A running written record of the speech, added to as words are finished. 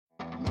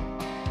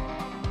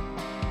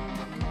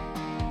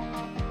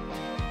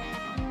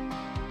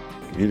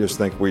You just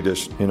think we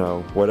just,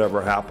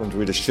 whatever happens,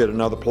 we just shit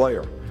another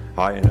player.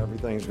 And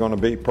everything's going to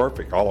be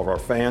perfect. All of our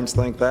fans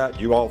think that.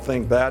 You all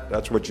think that.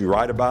 That's what you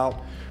write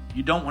about.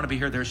 You don't want to be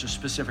here. There's a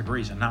specific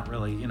reason. Not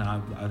really,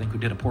 I think we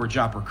did a poor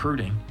job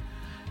recruiting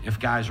if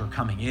guys are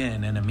coming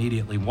in and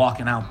immediately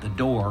walking out the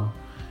door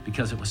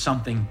because it was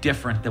something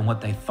different than what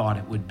they thought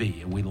it would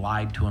be. We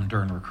lied to them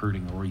during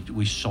recruiting, or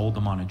we sold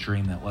them on a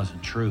dream that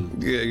wasn't true.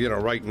 Yeah,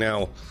 right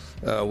now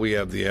we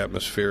have the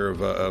atmosphere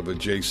of a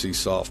JC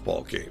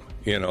softball game.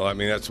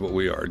 That's what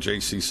we are, a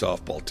JC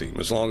softball team.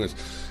 As long as,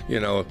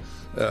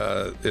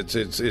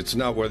 it's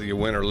not whether you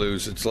win or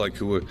lose. It's like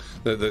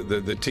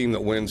the team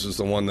that wins is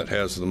the one that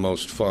has the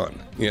most fun.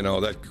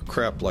 That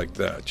crap like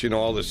that.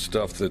 All this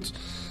stuff that's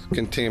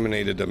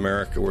contaminated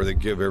America, where they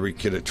give every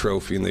kid a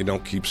trophy and they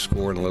don't keep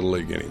scoring Little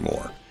League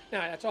anymore.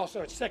 Now, that's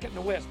also it's second in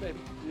the West, baby.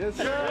 Yes,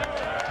 sir.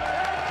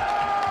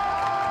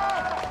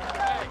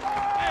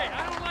 Hey,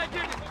 I don't like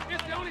it.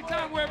 It's the only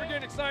time we're ever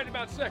getting excited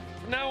about second.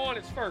 From now on,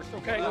 it's first,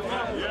 okay?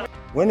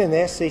 Winning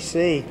the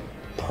SEC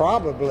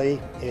probably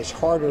is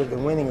harder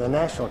than winning the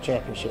national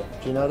championship.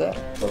 Do you know that?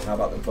 Well, how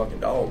about the fucking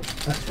dogs?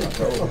 That's what I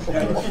told them.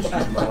 Excuse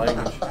my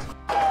language.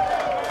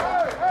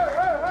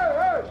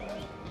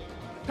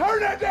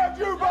 Turn that damn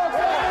jukebox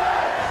on!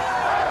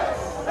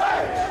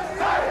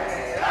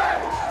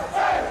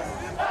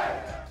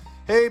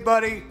 Hey,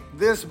 buddy,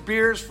 this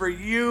beer's for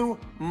you,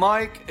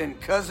 Mike, and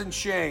Cousin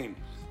Shane.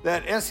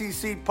 That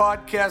SEC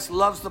podcast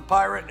loves the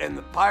Pirate, and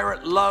the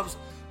Pirate loves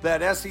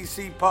that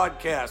SEC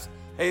podcast.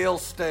 Hail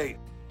State.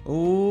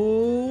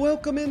 Oh,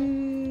 welcome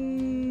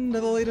in to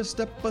the latest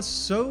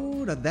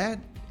episode of that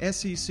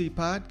SEC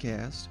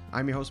podcast.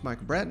 I'm your host,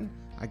 Michael Bratton.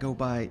 I go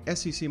by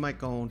SEC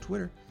Mike on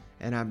Twitter.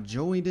 And I'm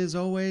joined, as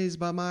always,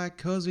 by my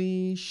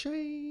cousin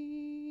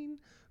Shane,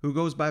 who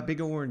goes by Big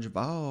Orange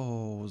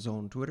Vols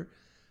on Twitter.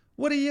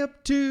 What are you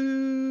up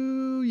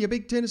to, you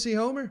big Tennessee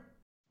homer?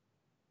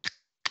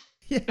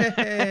 Yeah.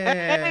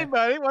 Hey,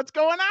 buddy, what's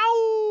going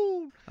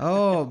on?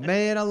 Oh,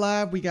 man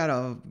alive. We got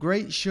a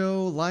great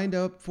show lined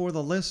up for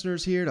the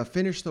listeners here to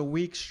finish the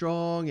week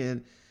strong.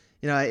 And,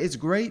 it's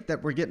great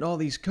that we're getting all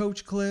these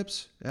coach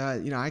clips.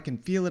 I can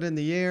feel it in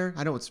the air.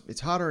 I know it's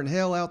hotter than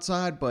hell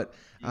outside, but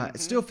it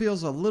still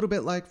feels a little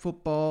bit like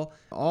football.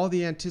 All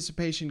the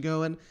anticipation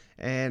going.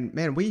 And,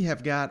 man, we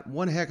have got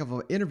one heck of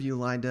an interview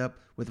lined up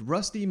with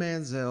Rusty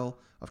Mansell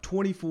of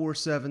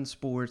 247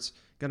 Sports.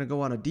 Going to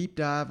go on a deep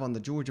dive on the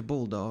Georgia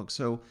Bulldogs.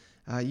 So,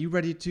 you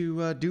ready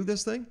to do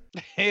this thing?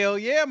 Hell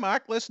yeah,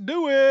 Mike. Let's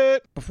do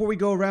it. Before we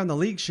go around the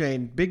league,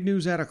 Shane, big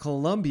news out of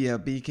Columbia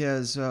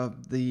because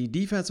the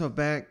defensive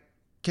back,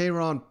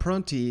 Kayron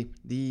Prunty,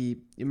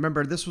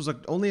 remember this was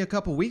only a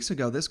couple weeks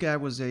ago. This guy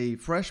was a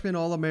freshman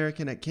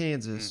All-American at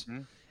Kansas,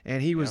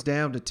 and he was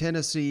down to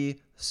Tennessee,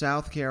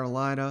 South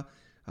Carolina.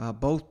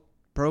 Both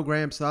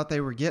programs thought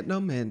they were getting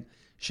him, and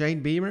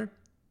Shane Beamer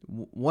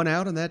won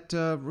out in that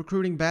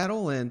recruiting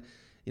battle, and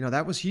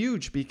that was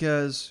huge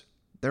because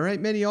there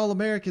ain't many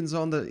All-Americans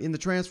in the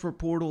transfer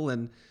portal,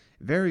 and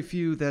very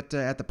few that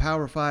at the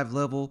Power 5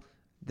 level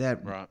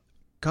that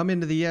come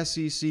into the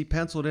SEC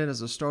penciled in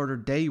as a starter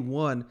day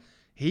one.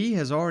 He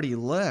has already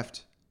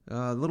left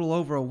a little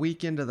over a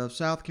week into the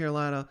South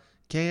Carolina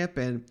camp,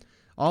 and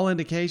all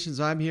indications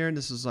I'm hearing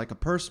this is like a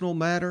personal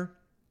matter,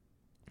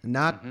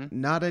 not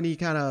any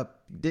kind of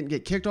didn't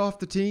get kicked off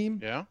the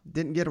team,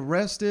 didn't get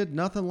arrested,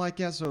 nothing like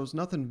that, so it's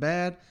nothing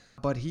bad,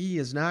 but he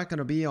is not going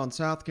to be on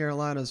South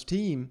Carolina's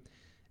team,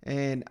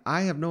 and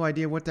I have no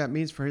idea what that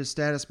means for his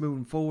status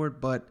moving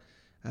forward, but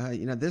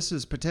this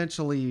is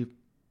potentially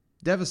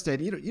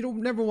devastating. You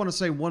don't never want to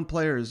say one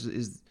player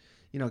is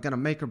going to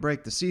make or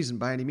break the season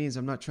by any means.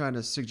 I'm not trying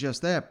to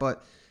suggest that,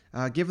 but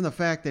given the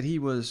fact that he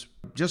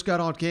just got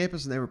on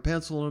campus and they were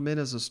penciling him in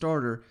as a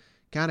starter,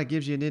 kind of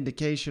gives you an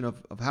indication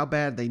of how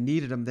bad they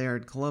needed him there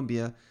in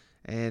Columbia.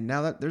 And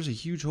now that there's a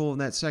huge hole in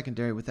that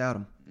secondary without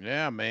him.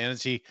 Yeah, man.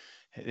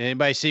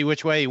 Anybody see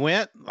which way he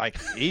went? Like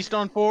east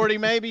on 40,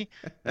 maybe?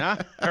 Huh?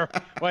 Or,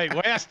 wait,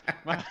 west?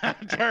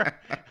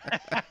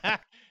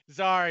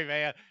 Sorry,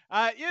 man.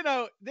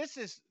 This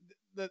is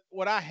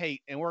what I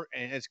hate, and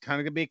it's kind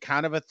of going to be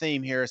kind of a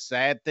theme here, a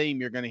sad theme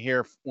you're going to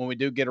hear when we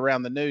do get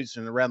around the news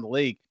and around the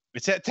league.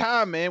 It's that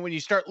time, man, when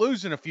you start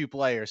losing a few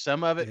players,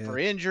 some of it for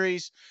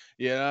injuries.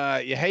 You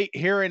hate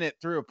hearing it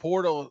through a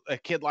portal, a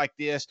kid like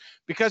this,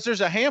 because there's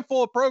a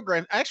handful of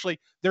programs. Actually,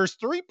 there's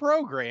 3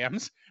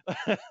 programs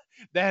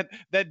that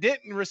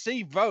didn't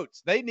receive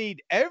votes. They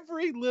need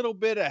every little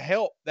bit of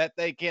help that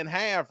they can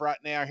have right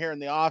now here in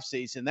the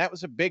offseason. That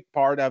was a big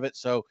part of it.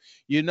 So,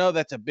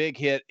 that's a big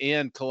hit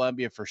in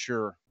Columbia for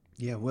sure.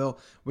 Yeah, well,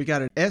 we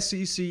got an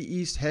SEC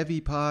East heavy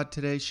pod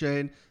today,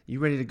 Shane. You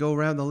ready to go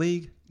around the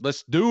league?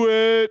 Let's do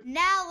it.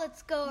 Now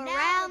let's go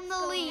around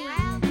the league.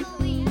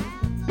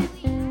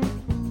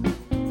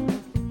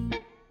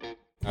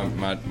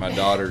 My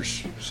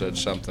daughters said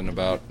something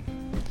about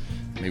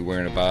me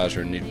wearing a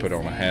visor and need to put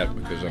on a hat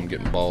because I'm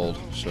getting bald.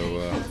 So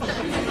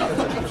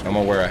I'm going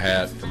to wear a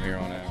hat from here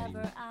on out.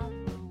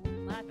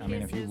 I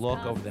mean, if you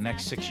look over the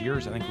next 6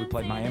 years, I think we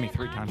played Miami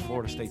 3 times,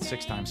 Florida State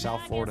 6 times,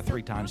 South Florida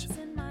 3 times,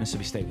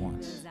 Mississippi State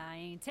once.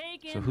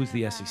 So who's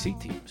the SEC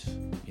teams?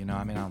 You know,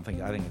 I mean, I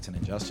think it's an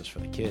injustice for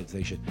the kids.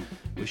 We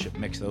should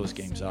mix those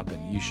games up,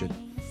 and you should,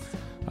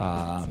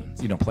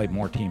 play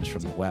more teams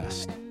from the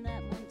West.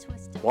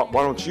 Why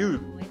don't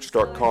you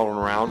start calling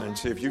around and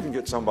see if you can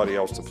get somebody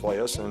else to play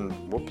us, and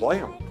we'll play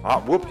them.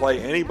 We'll play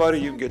anybody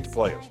you can get to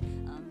play us.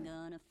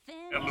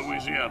 At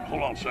Louisiana,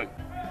 hold on a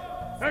second.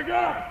 Hey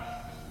guys,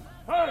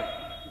 hey,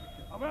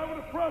 I'm having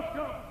a press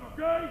conference,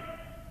 okay?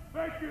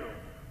 Thank you.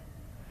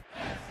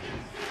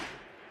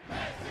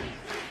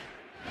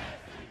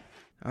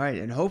 All right,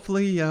 and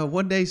hopefully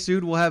one day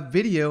soon we'll have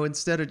video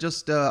instead of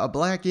just a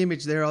black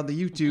image there on the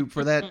YouTube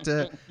for that.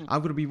 I'm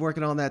going to be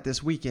working on that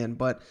this weekend.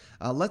 But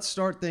let's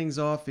start things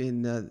off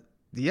in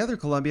the other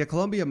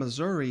Columbia,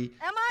 Missouri.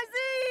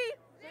 M-I-Z!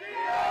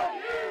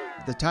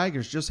 The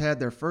Tigers just had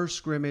their first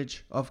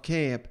scrimmage of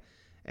camp.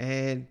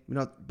 And,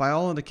 by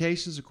all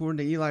indications,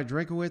 according to Eli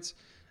Drinkowitz,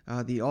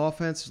 the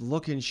offense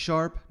looking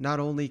sharp. Not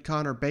only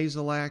Connor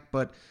Bazelak,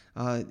 but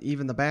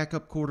even the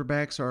backup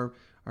quarterbacks are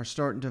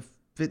starting to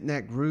fit in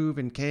that groove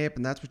in camp,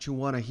 and that's what you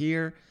want to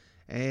hear.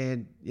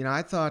 And,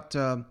 I thought,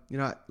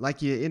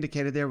 like you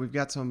indicated there, we've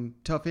got some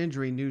tough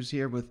injury news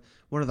here with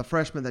one of the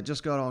freshmen that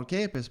just got on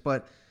campus.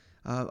 But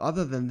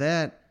other than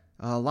that,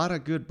 a lot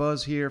of good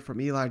buzz here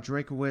from Eli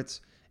Drinkowitz.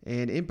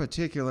 And in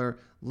particular,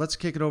 let's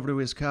kick it over to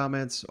his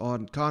comments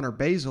on Connor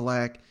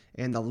Bazelak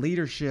and the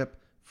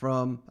leadership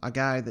from a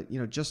guy that,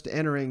 just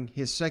entering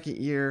his second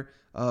year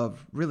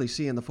of really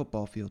seeing the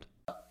football field.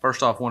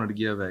 First off, wanted to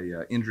give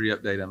a injury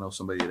update. I know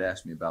somebody had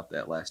asked me about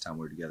that last time we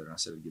were together, and I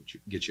said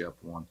I'd get you up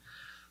one.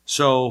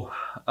 So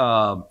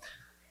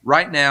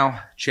right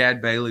now,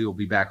 Chad Bailey will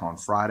be back on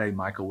Friday.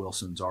 Michael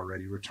Wilson's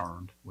already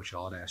returned, which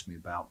y'all had asked me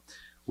about.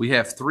 We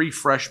have 3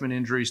 freshman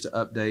injuries to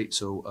update.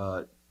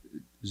 So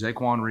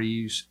Zaquan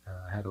Reeves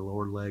had a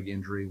lower leg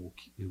injury.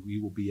 He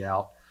will be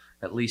out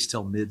at least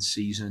till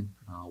mid-season,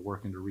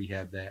 working to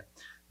rehab that.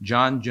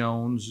 John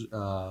Jones,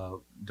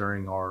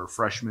 during our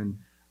freshman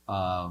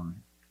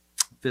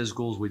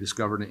physicals, we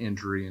discovered an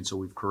injury, and so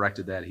we've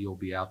corrected that. He'll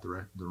be out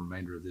the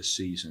remainder of this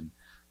season,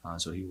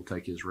 so he will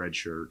take his red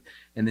shirt.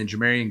 And then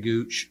Jamarian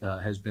Gooch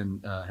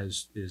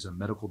is a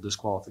medical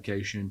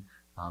disqualification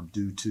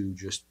due to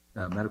just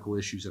medical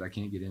issues that I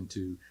can't get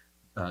into,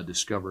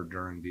 discovered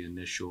during the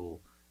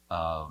initial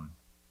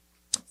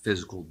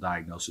physical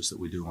diagnosis that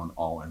we do on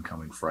all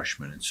incoming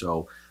freshmen. And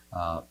so,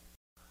 I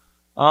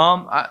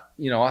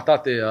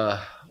thought the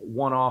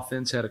one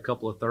offense had a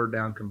couple of third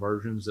down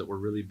conversions that were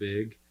really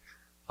big.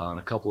 And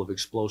a couple of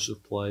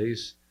explosive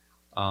plays.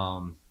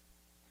 The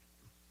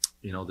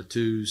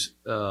twos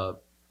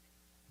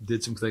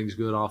did some things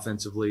good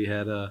offensively,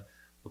 had a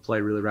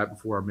play really right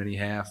before our mini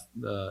half,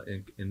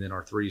 and then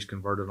our threes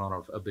converted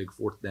on a big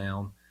fourth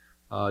down.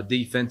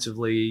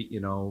 Defensively,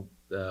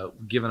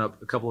 giving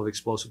up a couple of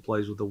explosive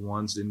plays with the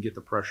ones, didn't get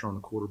the pressure on the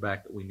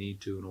quarterback that we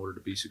need to in order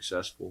to be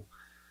successful.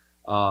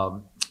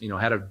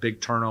 Had a big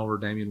turnover.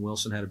 Damian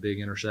Wilson had a big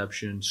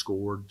interception,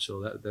 scored,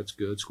 so that's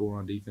good. Score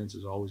on defense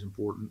is always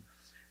important.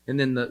 And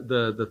then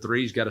the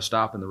threes got to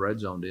stop in the red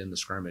zone to end the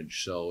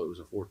scrimmage. So it was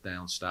a fourth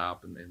down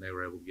stop, and they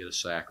were able to get a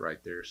sack right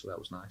there. So that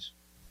was nice.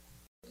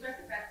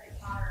 Respect the fact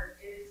that Connor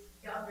is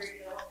younger,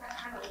 what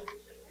kind of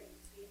leadership have you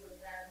seen with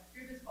them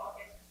through this ball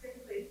game,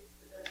 specifically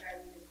with those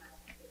guys who didn't have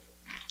competition?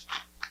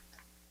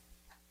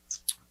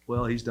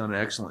 Well, he's done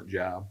an excellent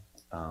job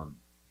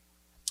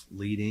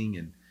leading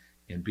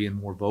and being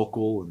more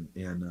vocal,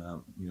 and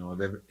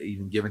I've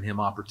even given him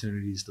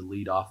opportunities to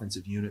lead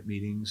offensive unit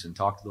meetings and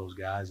talk to those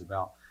guys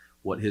about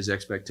what his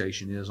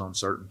expectation is on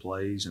certain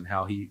plays and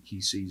how he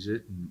sees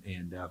it.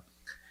 And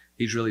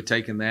he's really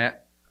taken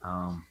that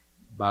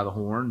by the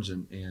horns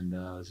and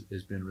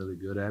has been really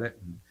good at it.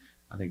 And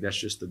I think that's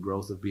just the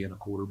growth of being a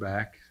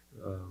quarterback.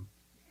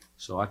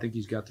 So I think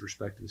he's got the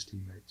respect of his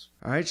teammates.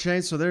 All right,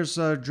 Shane, so there's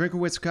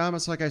Drinkowitz's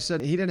comments. Like I said,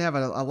 he didn't have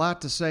a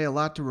lot to say, a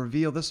lot to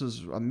reveal. This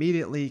was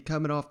immediately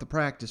coming off the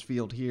practice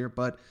field here.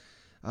 But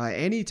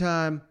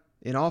anytime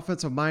an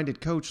offensive-minded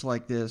coach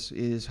like this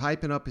is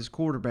hyping up his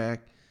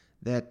quarterback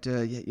that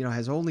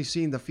has only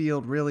seen the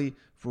field really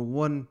for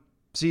one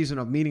season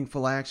of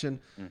meaningful action,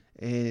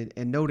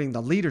 and noting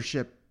the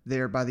leadership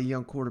there by the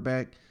young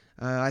quarterback,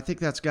 I think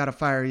that's got to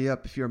fire you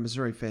up if you're a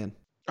Missouri fan.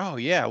 Oh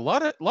yeah, a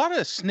lot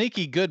of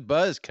sneaky good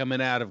buzz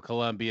coming out of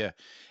Columbia,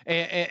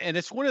 and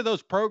it's one of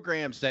those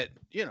programs that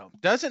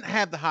doesn't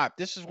have the hype.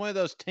 This is one of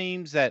those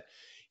teams that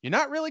you're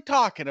not really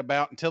talking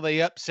about until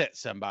they upset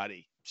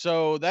somebody.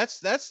 So that's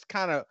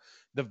kind of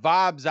the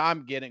vibes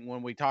I'm getting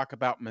when we talk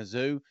about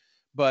Mizzou.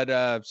 But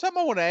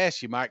something I want to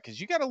ask you, Mike,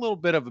 because you got a little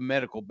bit of a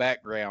medical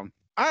background.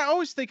 I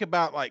always think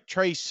about like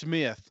Trey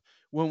Smith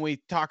when we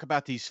talk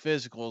about these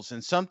physicals,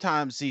 and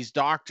sometimes these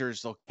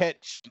doctors will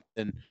catch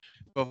and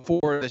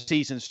before the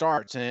season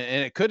starts,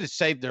 and it could have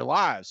saved their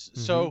lives.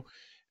 Mm-hmm. So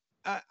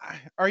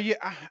are you?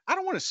 I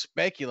don't want to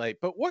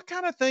speculate, but what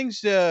kind of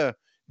things do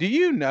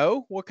you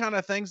know? What kind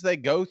of things they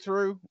go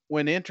through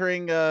when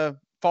entering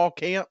fall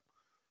camp?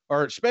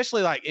 or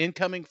especially like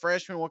incoming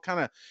freshmen? What kind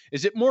of,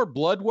 is it more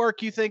blood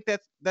work you think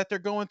that they're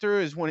going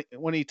through is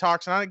when he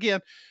talks? And again,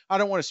 I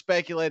don't want to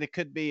speculate. It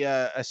could be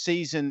a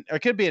season, or it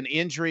could be an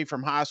injury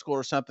from high school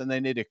or something they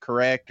need to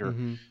correct. Or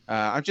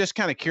I'm just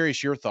kind of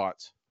curious your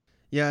thoughts.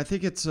 Yeah, I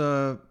think it's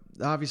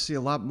obviously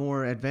a lot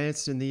more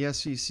advanced in the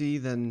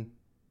SEC than,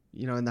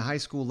 in the high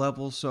school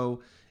level.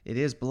 So it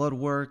is blood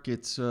work.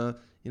 It's,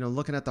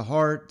 looking at the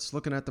heart, it's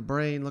looking at the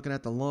brain, looking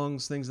at the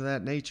lungs, things of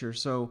that nature.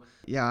 So,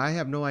 yeah, I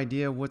have no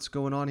idea what's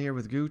going on here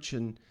with Gooch,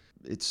 and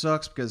it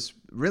sucks because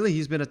really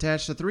he's been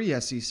attached to 3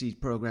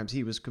 SEC programs.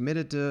 He was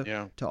committed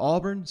to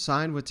Auburn,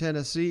 signed with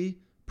Tennessee.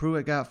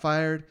 Pruitt got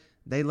fired.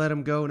 They let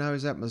him go. Now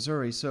he's at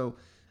Missouri. So,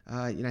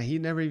 he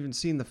never even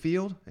seen the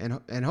field,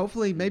 and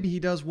hopefully maybe he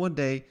does one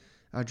day.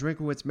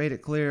 Drinkowitz made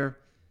it clear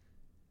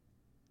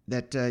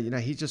that,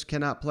 he just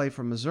cannot play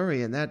for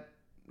Missouri, and that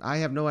I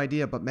have no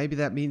idea, but maybe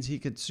that means he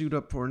could suit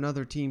up for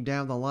another team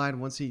down the line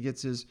once he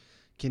gets his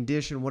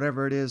condition,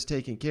 whatever it is,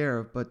 taken care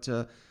of. But,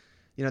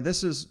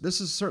 this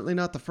is certainly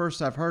not the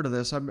first I've heard of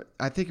this.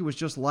 I think it was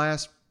just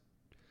last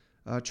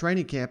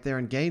training camp there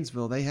in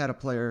Gainesville. They had a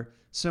player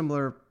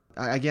similar.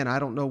 Again, I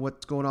don't know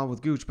what's going on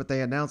with Gooch, but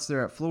they announced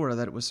there at Florida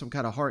that it was some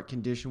kind of heart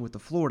condition with the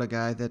Florida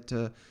guy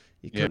that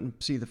he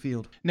couldn't see the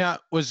field. Now,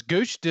 was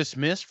Gooch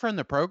dismissed from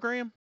the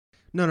program?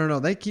 No.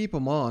 They keep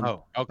him on.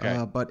 Oh,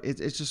 okay. But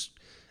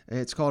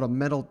it's called a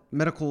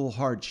medical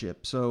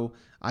hardship. So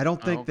I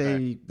don't think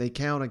they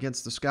count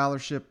against the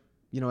scholarship,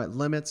 at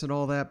limits and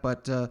all that.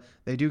 But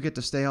they do get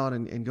to stay on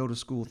and go to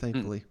school,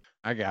 thankfully.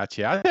 I got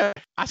you.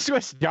 I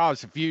switched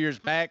jobs a few years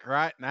back,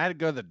 right? And I had to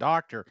go to the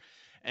doctor.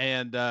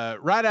 And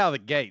right out of the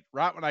gate,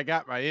 right when I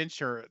got my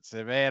insurance,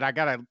 and man, I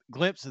got a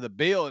glimpse of the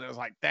bill, and it was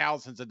like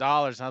thousands of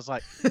dollars. And I was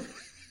like,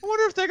 I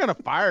wonder if they're going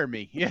to fire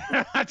me.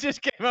 I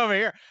just came over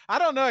here. I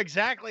don't know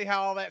exactly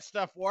how all that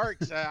stuff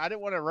works. I didn't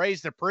want to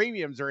raise the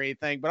premiums or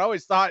anything, but I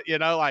always thought,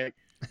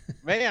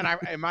 man,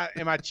 am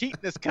I cheating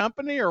this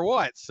company or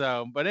what?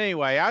 So, but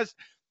anyway,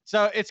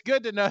 so it's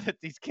good to know that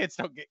these kids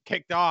don't get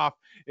kicked off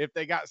if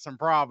they got some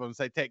problems.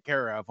 They take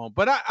care of them.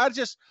 But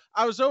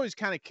I was always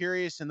kind of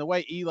curious, and the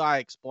way Eli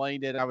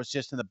explained it, I was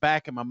just in the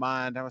back of my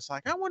mind. I was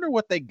like, I wonder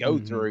what they go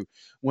through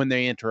when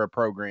they enter a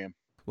program.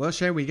 Well,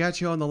 Shane, we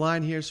got you on the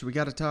line here, so we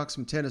got to talk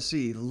some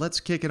Tennessee. Let's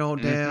kick it on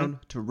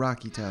down to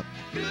Rocky Top.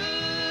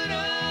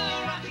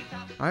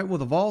 All right, well,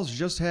 the Vols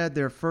just had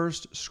their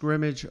first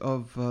scrimmage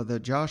of the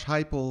Josh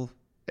Heupel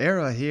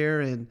era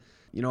here, and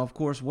of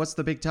course, what's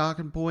the big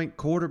talking point?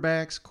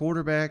 Quarterbacks.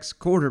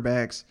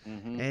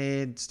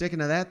 And sticking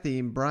to that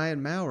theme,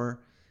 Brian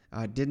Maurer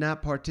did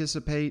not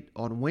participate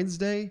on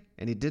Wednesday,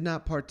 and he did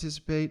not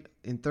participate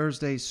in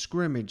Thursday's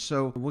scrimmage.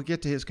 So we'll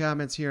get to his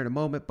comments here in a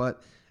moment,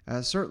 but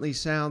certainly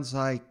sounds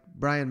like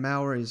Brian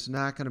Maurer is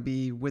not going to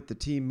be with the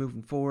team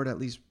moving forward, at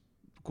least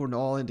according to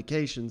all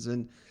indications.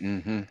 And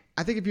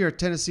I think if you're a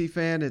Tennessee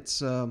fan,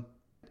 it's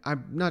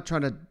I'm not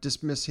trying to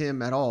dismiss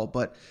him at all,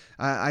 but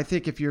I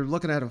think if you're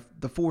looking at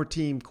the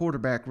 4-team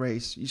quarterback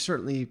race, you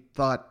certainly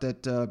thought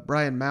that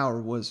Brian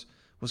Maurer was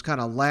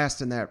kind of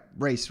last in that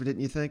race,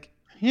 didn't you think?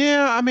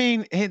 Yeah, I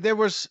mean,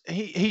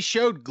 he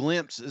showed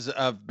glimpses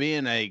of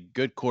being a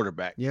good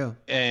quarterback. Yeah.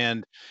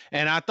 And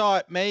I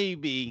thought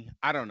maybe,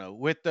 I don't know,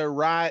 with the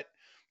right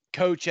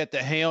coach at the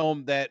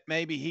helm, that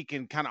maybe he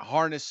can kind of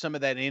harness some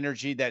of that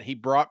energy that he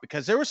brought,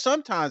 because there were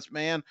sometimes,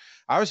 man,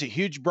 I was a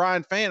huge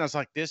Brian fan. I was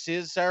like, this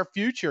is our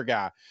future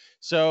guy.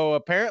 So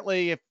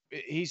apparently if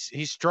he's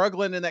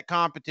struggling in that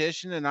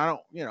competition, and I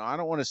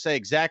don't want to say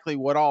exactly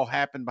what all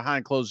happened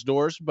behind closed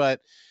doors,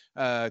 but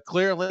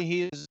clearly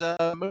he's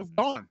moved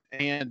on,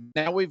 and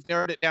now we've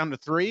narrowed it down to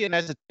 3. And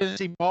as a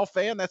Tennessee ball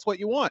fan, that's what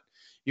you want.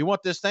 You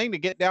want this thing to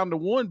get down to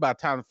 1 by the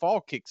time the fall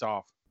kicks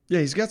off. Yeah,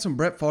 he's got some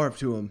Brett Favre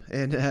to him,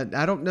 and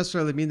I don't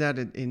necessarily mean that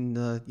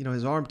in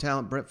his arm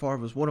talent. Brett Favre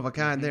was one of a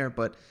kind there,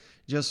 but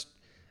just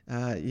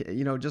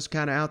just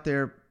kind of out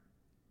there,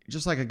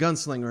 just like a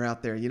gunslinger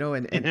out there,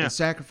 and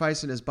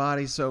sacrificing his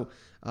body. So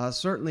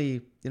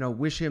certainly,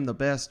 wish him the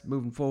best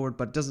moving forward,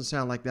 but it doesn't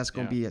sound like that's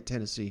going to be at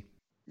Tennessee.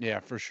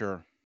 Yeah, for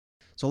sure.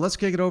 So let's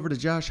kick it over to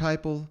Josh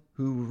Heupel,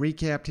 who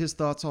recapped his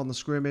thoughts on the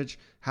scrimmage,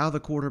 how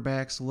the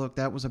quarterbacks looked.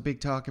 That was a big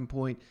talking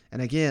point.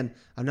 And again,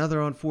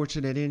 another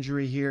unfortunate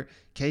injury here,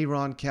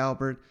 Kayron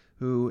Calvert,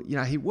 who,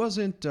 he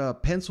wasn't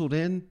penciled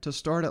in to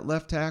start at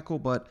left tackle,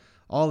 but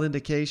all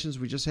indications,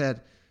 we just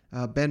had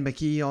Ben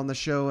McKee on the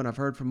show, and I've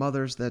heard from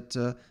others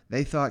that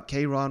they thought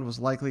Kayron was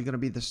likely going to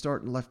be the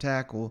starting left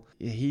tackle.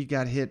 He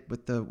got hit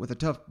with a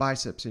tough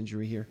biceps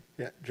injury here.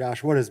 Yeah,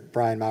 Josh, what is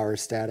Brian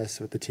Maurer's status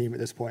with the team at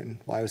this point, and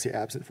why was he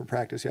absent from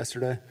practice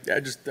yesterday? Yeah, I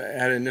just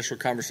had an initial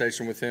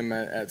conversation with him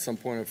at some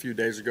point a few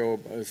days ago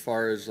as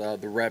far as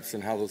the reps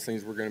and how those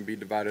things were going to be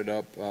divided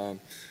up.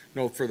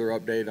 No further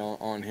update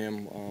on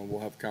him. We'll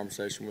have a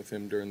conversation with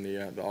him during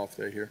the off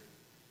day here.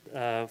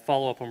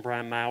 Follow up on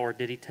Brian Maurer.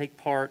 Did he take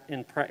part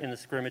in the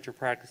scrimmage or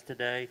practice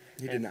today?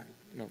 He did not.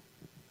 No.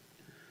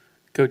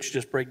 Coach,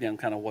 just break down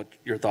kind of what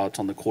your thoughts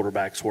on the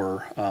quarterbacks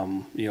were,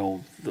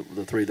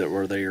 the three that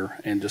were there,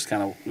 and just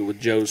kind of with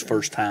Joe's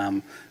first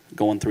time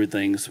going through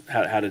things,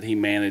 how did he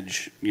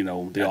manage, the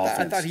offense?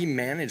 I thought he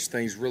managed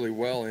things really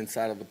well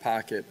inside of the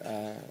pocket.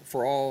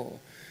 For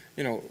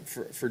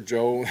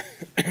Joe,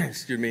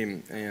 excuse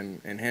me,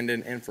 and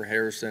Hendon, and for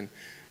Harrison,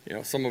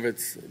 some of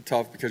it's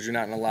tough because you're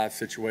not in a live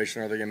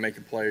situation. Are they going to make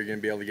a play? Are you going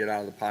to be able to get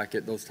out of the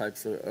pocket? Those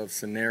types of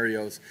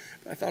scenarios.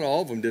 But I thought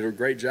all of them did a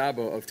great job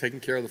of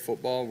taking care of the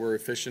football. We're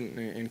efficient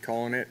in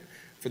calling it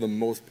for the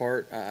most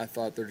part. I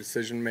thought their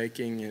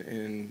decision-making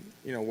and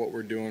what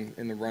we're doing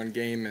in the run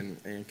game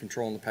and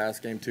controlling the pass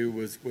game too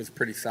was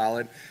pretty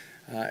solid.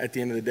 At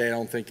the end of the day, I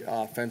don't think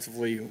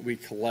offensively we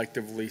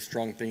collectively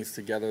strung things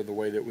together the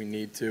way that we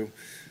need to.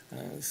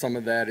 Some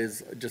of that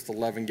is just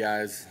 11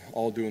 guys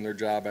all doing their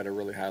job at a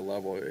really high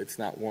level. It's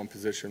not one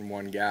position,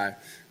 one guy.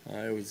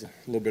 It was a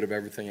little bit of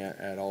everything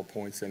at all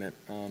points in it.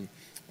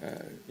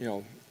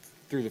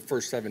 Through the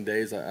first 7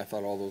 days, I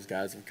thought all those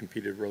guys have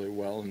competed really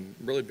well and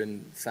really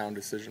been sound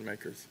decision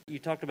makers. You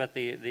talked about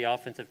the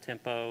offensive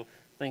tempo,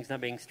 things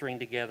not being stringed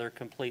together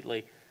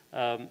completely.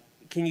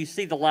 Can you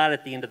see the light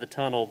at the end of the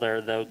tunnel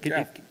there, though?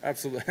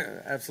 Absolutely.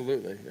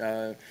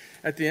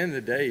 At the end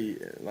of the day,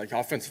 like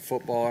offensive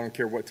football, I don't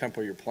care what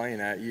tempo you're playing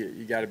at,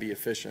 you got to be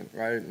efficient,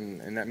 right?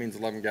 And that means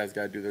 11 guys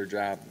got to do their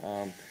job.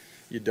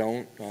 You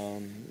don't,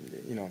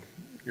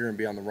 you're going to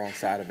be on the wrong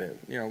side of it.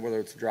 Whether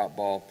it's a drop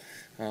ball,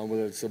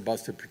 whether it's a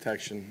busted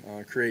protection,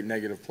 create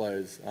negative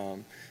plays.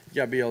 You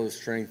got to be able to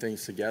string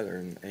things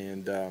together,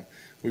 and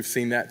we've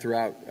seen that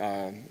throughout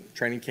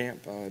training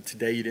camp.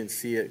 Today you didn't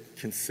see it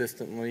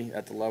consistently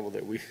at the level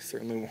that we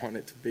certainly want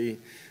it to be,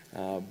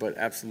 but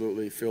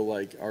absolutely feel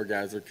like our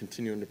guys are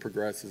continuing to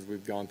progress as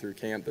we've gone through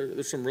camp.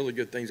 There's some really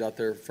good things out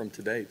there from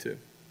today too.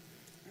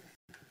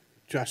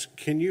 Josh,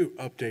 can you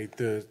update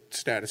the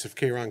status of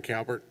K'Ron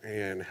Calvert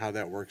and how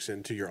that works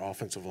into your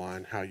offensive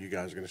line, how you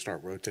guys are going to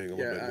start rotating a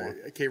little bit more?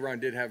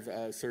 K'Ron did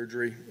have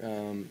surgery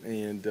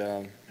and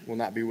will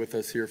not be with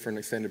us here for an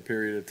extended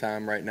period of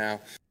time right now.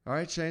 All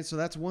right, Shane, so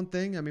that's one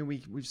thing. I mean,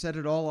 we've said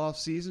it all off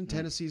season.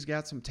 Tennessee's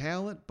got some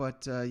talent,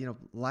 but,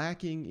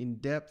 lacking in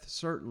depth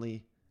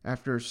certainly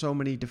after so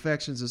many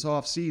defections this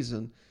off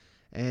season.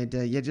 And,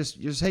 you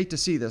just hate to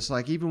see this.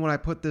 Like, even when I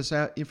put this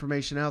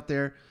information out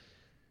there,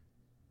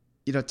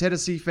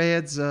 Tennessee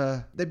fans,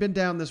 they've been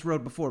down this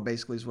road before,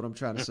 basically, is what I'm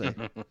trying to say.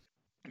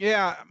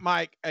 Yeah,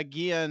 Mike,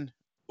 again,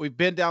 we've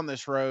been down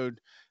this road.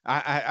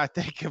 I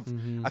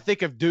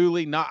think of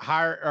Dooley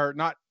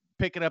not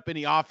picking up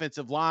any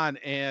offensive line,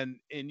 and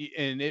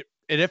it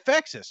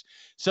affects us.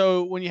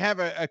 So when you have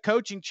a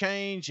coaching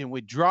change and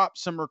we drop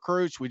some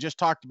recruits, we just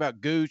talked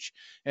about Gooch,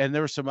 and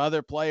there were some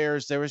other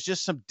players. There was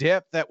just some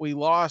depth that we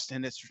lost,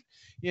 and it's,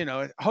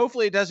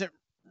 hopefully it doesn't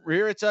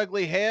rear its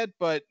ugly head,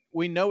 but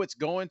we know it's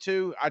going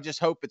to. I just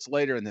hope it's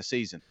later in the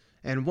season.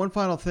 And one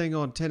final thing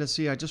on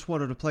Tennessee, I just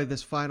wanted to play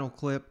this final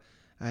clip.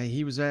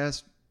 He was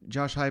asked,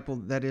 Josh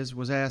Heupel, that is,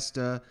 was asked,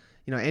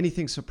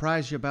 anything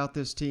surprised you about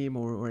this team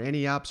or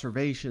any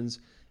observations?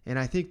 And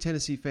I think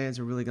Tennessee fans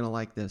are really going to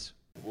like this.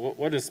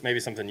 What is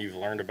maybe something you've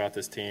learned about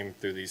this team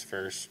through these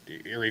first,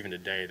 or even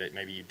today, that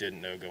maybe you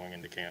didn't know going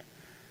into camp?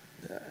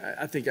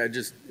 I think I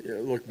just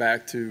look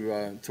back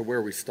to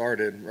where we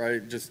started,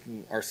 right? Just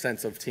our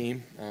sense of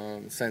team,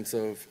 sense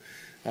of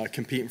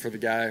competing for the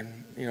guy,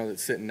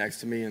 that's sitting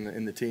next to me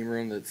in the team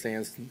room, that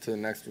stands to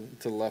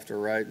the left or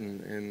right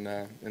in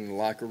the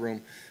locker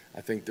room.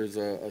 I think there's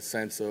a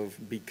sense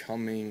of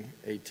becoming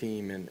a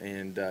team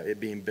and it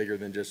being bigger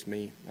than just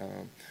me.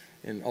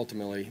 And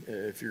ultimately,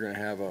 if you're going to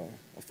have a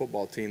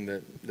football team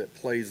that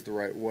plays the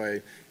right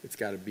way, it's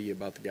got to be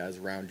about the guys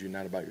around you,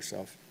 not about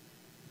yourself.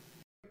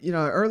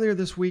 Earlier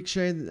this week,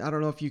 Shane, I don't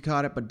know if you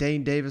caught it, but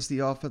Dane Davis, the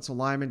offensive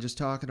lineman,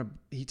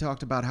 he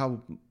talked about how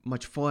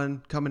much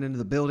fun coming into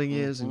the building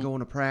is and going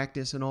to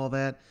practice and all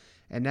that.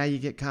 And now you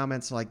get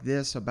comments like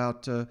this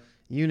about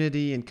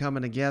unity and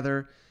coming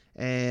together.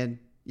 And,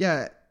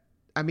 yeah,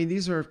 I mean,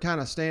 these are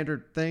kind of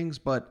standard things,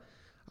 but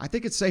I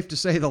think it's safe to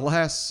say the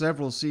last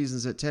several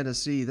seasons at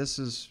Tennessee, this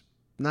is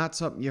not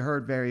something you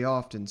heard very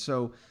often.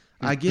 So,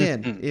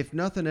 again, if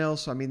nothing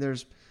else, I mean,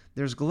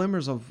 there's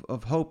glimmers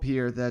of hope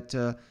here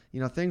that,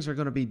 things are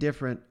going to be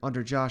different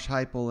under Josh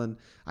Heupel, and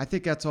I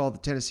think that's all the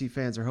Tennessee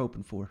fans are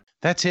hoping for.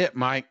 That's it,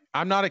 Mike.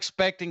 I'm not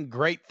expecting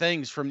great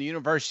things from the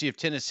University of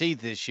Tennessee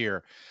this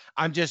year.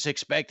 I'm just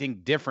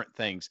expecting different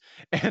things.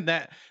 And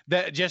that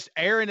just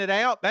airing it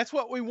out, that's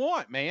what we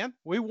want, man.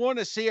 We want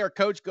to see our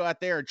coach go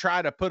out there and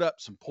try to put up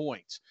some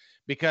points,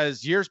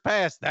 because years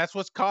past, that's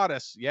what's caught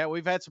us. Yeah,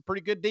 we've had some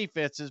pretty good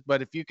defenses,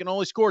 but if you can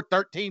only score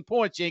 13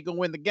 points, you ain't going to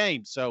win the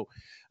game. So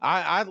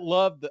I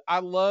love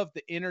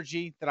the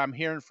energy that I'm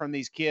hearing from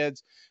these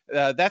kids.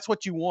 That's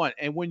what you want.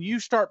 And when you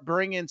start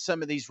bringing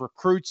some of these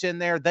recruits in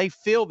there, they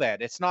feel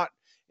that. It's not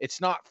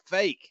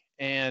fake,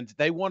 and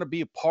they want to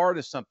be a part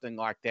of something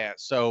like that.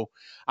 So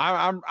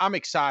I'm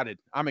excited.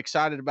 I'm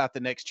excited about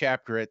the next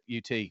chapter at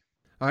UT.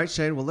 All right,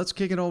 Shane, well, let's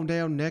kick it on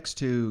down next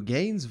to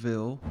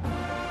Gainesville.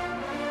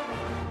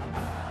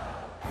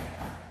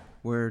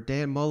 where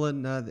Dan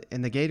Mullen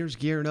and the Gators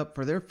gearing up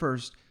for their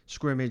first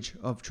scrimmage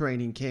of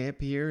training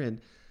camp here.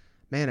 And,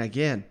 man,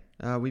 again,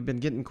 we've been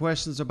getting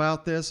questions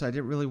about this. I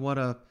didn't really want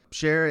to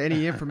share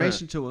any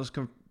information until it was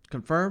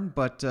confirmed,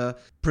 but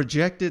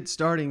projected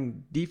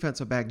starting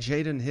defensive back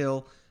Jaden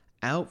Hill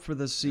out for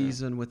the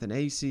season with an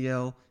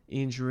ACL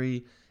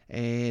injury.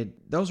 And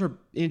those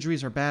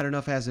injuries are bad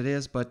enough as it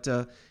is, but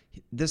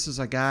this is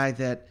a guy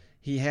that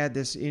he had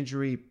this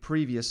injury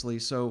previously.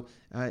 So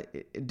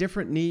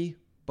different knee,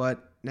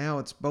 but now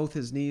it's both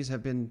his knees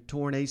have been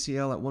torn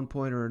ACL at one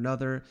point or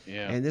another.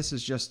 Yeah. And this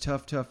is just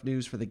tough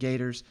news for the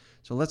Gators.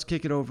 So let's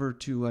kick it over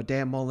to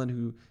Dan Mullen,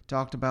 who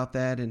talked about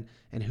that and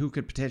who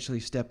could potentially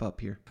step up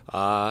here.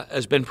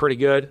 Has been pretty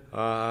good.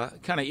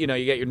 Kind of, you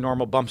get your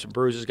normal bumps and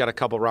bruises. Got a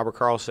couple. Robert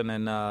Carlson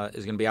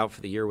is going to be out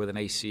for the year with an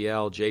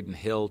ACL. Jaden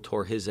Hill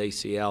tore his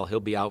ACL. He'll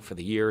be out for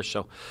the year.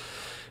 So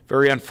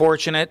very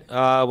unfortunate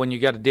when you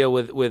got to deal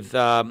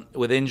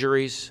with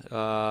injuries.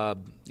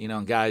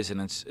 Guys,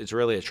 and it's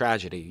really a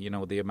tragedy.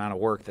 With the amount of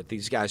work that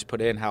these guys put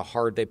in, how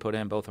hard they put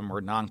in. Both of them were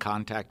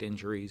non-contact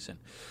injuries, and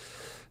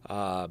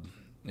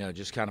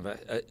just kind of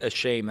a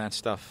shame that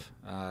stuff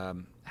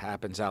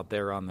happens out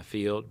there on the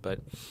field. But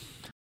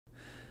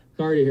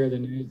sorry to hear the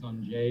news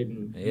on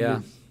Jaden.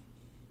 Yeah,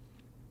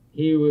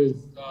 he was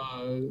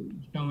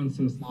showing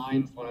some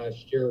signs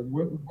last year.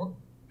 Where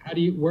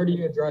do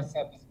you address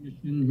that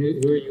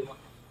discussion? Who are you looking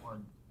for?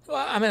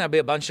 Well, there'll be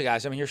a bunch of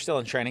guys. You're still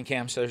in training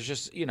camp, so there's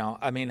just, there's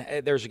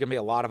going to be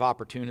a lot of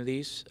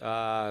opportunities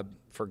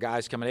for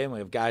guys coming in. We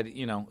have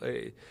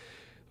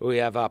we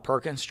have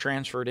Perkins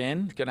transferred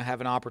in, going to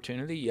have an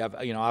opportunity. You have,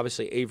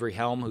 obviously Avery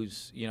Helm,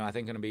 who's, I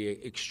think going to be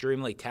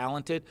extremely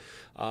talented.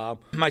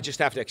 Might just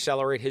have to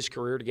accelerate his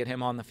career to get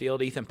him on the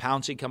field. Ethan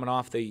Pouncey coming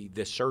off the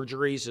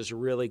surgeries is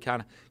really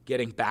kind of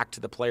getting back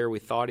to the player we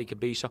thought he could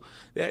be. So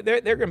they're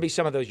going to be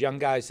some of those young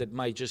guys that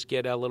might just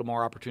get a little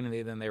more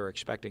opportunity than they were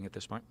expecting at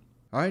this point.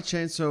 All right,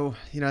 Shane. So,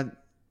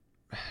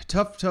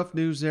 tough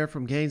news there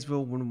from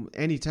Gainesville when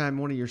anytime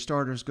one of your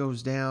starters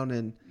goes down.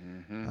 And,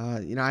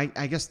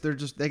 I guess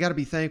they got to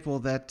be thankful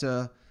that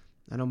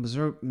I know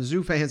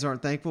Mizzou fans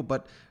aren't thankful,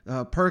 but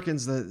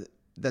Perkins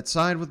that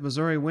signed with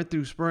Missouri, went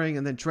through spring,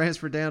 and then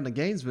transferred down to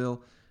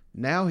Gainesville.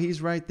 Now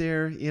he's right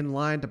there in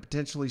line to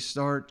potentially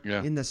start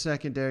in the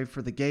secondary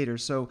for the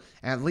Gators. So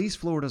at least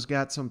Florida's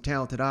got some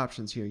talented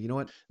options here. You know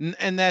what?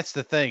 And that's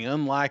the thing.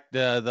 Unlike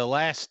the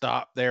last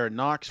stop there in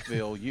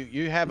Knoxville,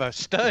 you have a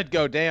stud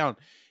go down.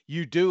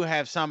 You do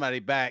have somebody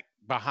back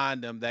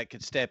behind them that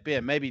could step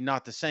in. Maybe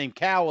not the same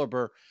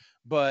caliber,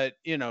 but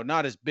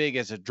not as big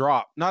as a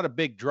drop. Not a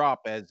big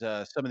drop as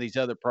some of these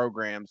other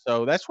programs.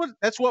 So that's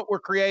what we're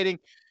creating.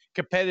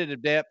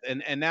 Competitive depth,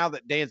 and now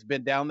that Dan's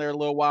been down there a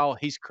little while,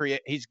 he's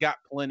got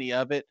plenty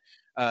of it.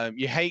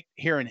 You hate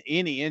hearing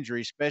any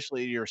injury,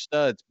 especially to your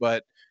studs,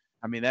 but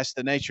that's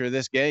the nature of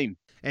this game.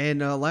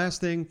 And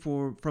last thing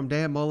from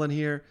Dan Mullen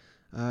here,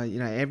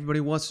 everybody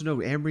wants to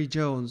know Emory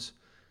Jones.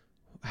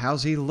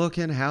 How's he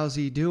looking? How's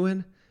he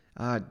doing?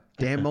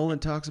 Dan Mullen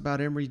talks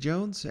about Emory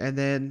Jones, and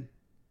then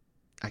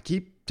I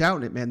keep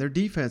touting it, man. Their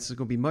defense is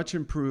going to be much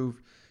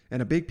improved,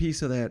 and a big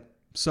piece of that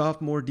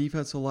sophomore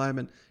defensive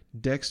lineman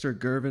Dexter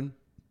Gervin.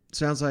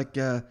 Sounds like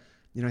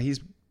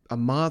he's a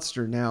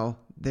monster now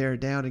there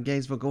down in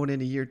Gainesville going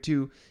into year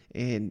 2,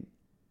 and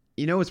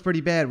it's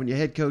pretty bad when your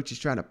head coach is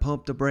trying to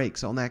pump the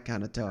brakes on that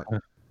kind of talk.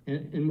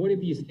 And what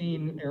have you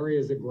seen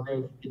areas of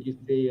growth that you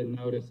see and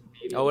notice?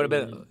 It would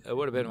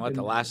have been what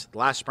the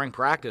last spring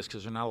practice,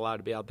 because they're not allowed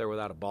to be out there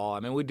without a ball.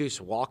 We do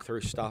some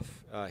walkthrough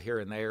stuff here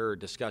and there, or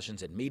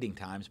discussions at meeting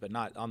times, but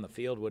not on the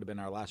field. Would have been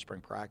our last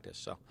spring practice.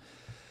 So.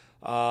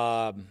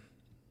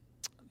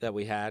 That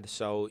we had.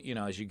 So,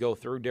 as you go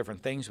through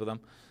different things with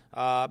him,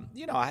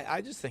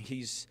 I just think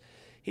he's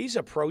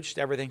approached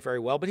everything very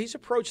well, but he's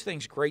approached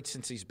things great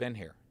since he's been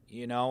here.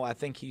 I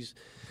think he's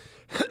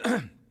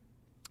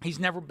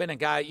never been a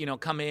guy,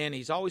 come in.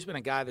 He's always been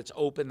a guy that's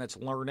open, that's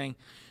learning,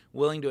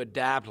 willing to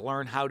adapt,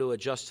 learn how to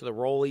adjust to the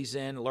role he's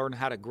in, learn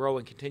how to grow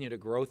and continue to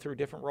grow through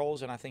different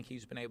roles. And I think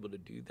he's been able to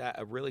do that,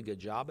 a really good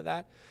job of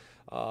that.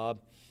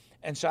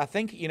 And so I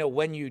think,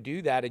 when you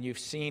do that and you've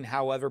seen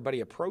how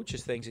everybody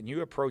approaches things and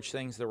you approach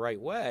things the right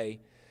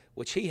way,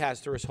 which he has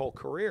through his whole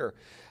career,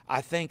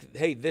 I think,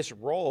 hey, this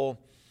role,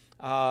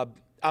 I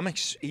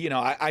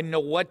know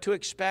what to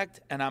expect,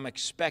 and I'm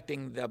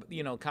expecting the,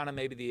 kind of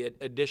maybe the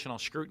additional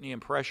scrutiny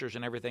and pressures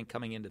and everything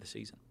coming into the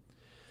season.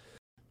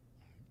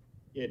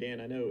 Yeah, Dan,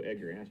 I know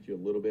Edgar asked you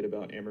a little bit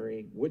about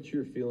Emory. What's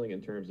your feeling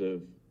in terms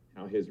of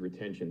how his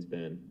retention's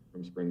been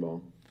from spring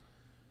ball?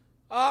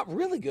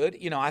 Really good.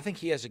 I think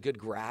he has a good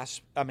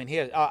grasp. He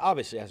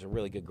obviously has a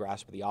really good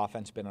grasp of the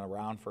offense, been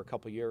around for a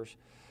couple of years.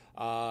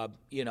 And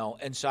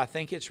so I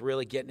think it's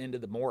really getting into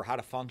the more how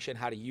to function,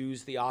 how to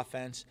use the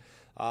offense,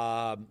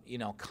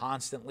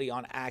 constantly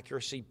on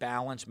accuracy,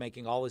 balance,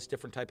 making all his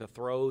different type of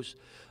throws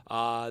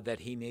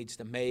that he needs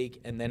to make,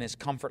 and then his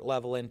comfort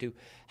level into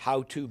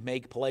how to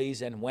make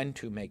plays and when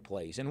to make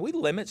plays. And we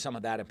limit some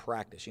of that in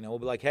practice. We'll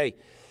be like, hey,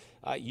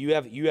 you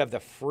have the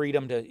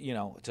freedom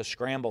to, to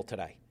scramble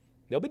today.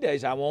 There'll be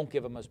days I won't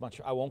give him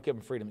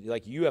freedom.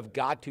 Like, you have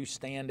got to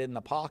stand in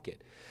the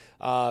pocket.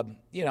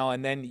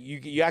 And then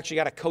you actually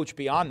got to coach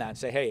beyond that and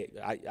say, hey,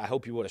 I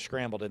hope you would have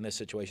scrambled in this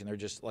situation. They're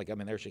just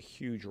there's a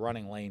huge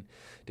running lane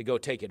to go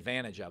take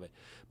advantage of it.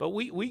 But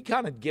we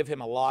kind of give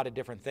him a lot of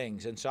different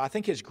things. And so I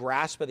think his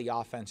grasp of the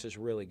offense is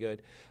really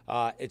good.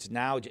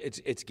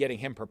 It's getting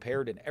him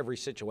prepared in every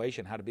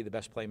situation how to be the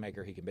best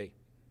playmaker he can be.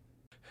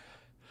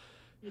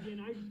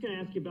 Again, I was just going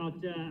to ask you about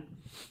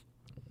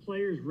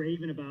players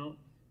raving about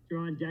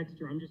Jerron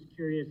Dexter. I'm just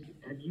curious,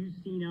 have you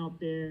seen out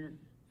there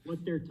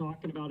what they're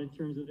talking about in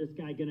terms of this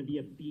guy going to be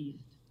a beast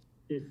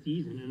this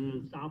season and an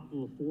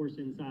unstoppable force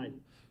inside?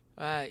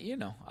 I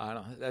don't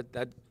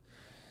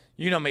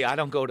me. I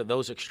don't go to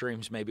those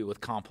extremes maybe with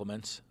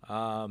compliments,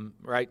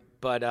 right?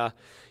 But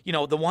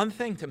the one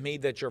thing to me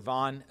that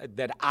Jervon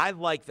that I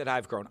like that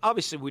I've grown.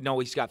 Obviously, we know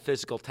he's got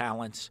physical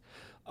talents.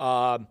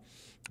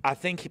 I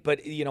think,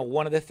 but,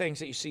 one of the things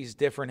that you see is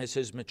different is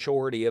his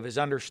maturity, of his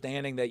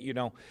understanding that,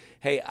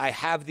 hey, I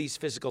have these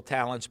physical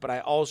talents, but I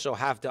also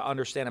have to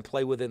understand and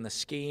play within the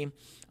scheme.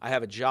 I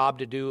have a job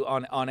to do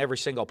on every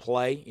single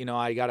play.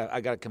 I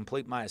gotta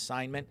complete my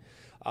assignment.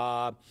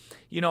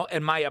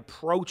 And my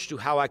approach to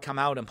how I come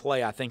out and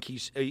play, I think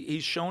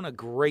he's shown a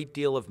great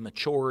deal of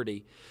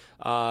maturity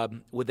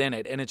within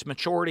it. And it's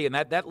maturity, and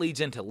that leads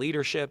into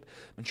leadership.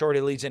 Maturity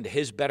leads into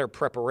his better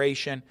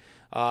preparation.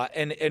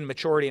 And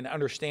maturity and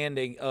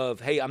understanding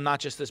of, hey, I'm not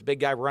just this big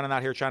guy running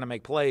out here trying to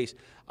make plays.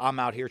 I'm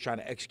out here trying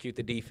to execute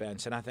the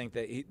defense. And I think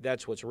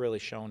that's what's really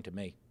shown to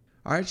me.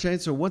 All right, Shane.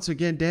 So once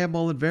again, Dan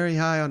Mullen very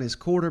high on his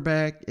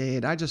quarterback.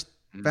 And I just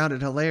found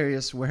it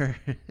hilarious where,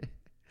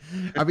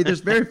 there's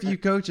very few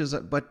coaches,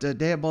 but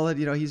Dan Mullen,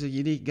 he's a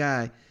unique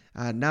guy,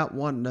 not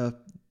wanting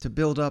to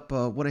build up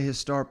one of his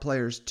star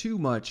players too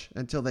much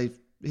until they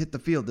hit the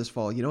field this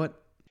fall. You know what?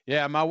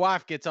 Yeah, my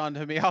wife gets on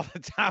to me all the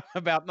time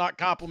about not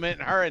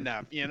complimenting her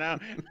enough,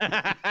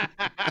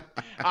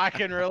 I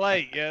can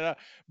relate,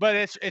 But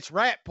it's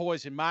rat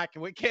poison, Mike,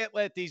 and we can't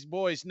let these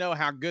boys know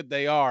how good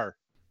they are.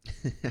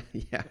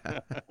 Yeah.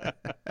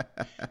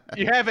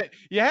 You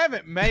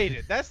haven't made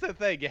it. That's the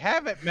thing. You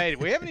haven't made it.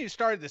 We haven't even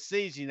started the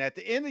season. At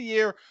the end of the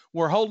year,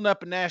 we're holding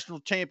up a national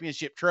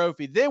championship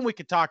trophy. Then we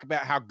could talk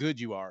about how good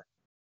you are.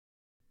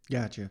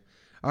 Gotcha.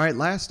 All right,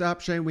 last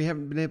stop, Shane. We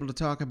haven't been able to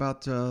talk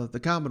about the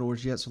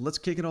Commodores yet, so let's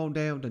kick it on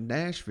down to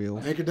Nashville.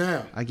 Take it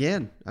down.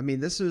 Again,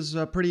 this is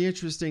pretty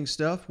interesting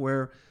stuff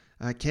where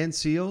Ken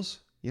Seals,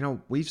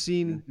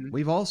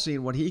 we've all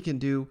seen what he can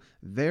do.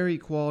 Very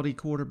quality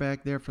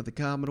quarterback there for the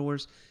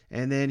Commodores.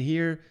 And then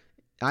here,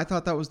 I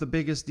thought that was the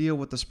biggest deal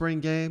with the spring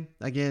game.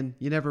 Again,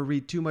 you never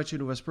read too much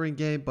into a spring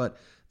game, but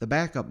the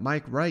backup,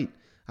 Mike Wright,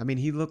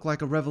 he looked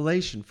like a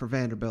revelation for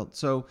Vanderbilt.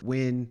 So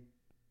when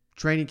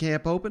training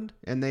camp opened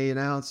and they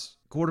announced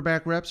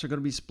quarterback reps are going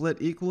to be split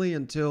equally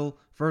until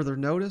further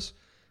notice,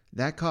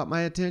 that caught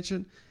my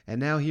attention. And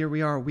now here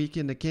we are a week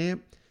into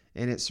camp,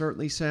 and it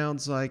certainly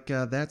sounds like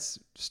that's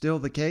still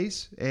the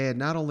case. And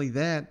not only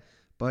that,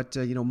 but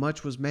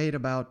much was made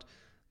about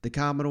the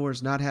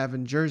Commodores not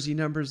having jersey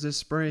numbers this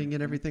spring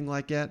and everything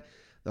like that.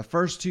 The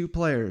first two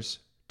players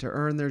to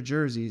earn their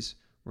jerseys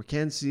were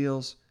Ken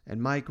Seals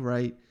and Mike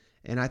Wright,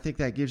 and I think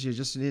that gives you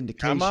just an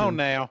indication. Come on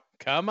now.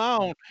 Come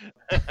on.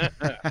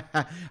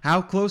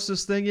 How close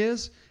this thing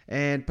is,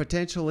 and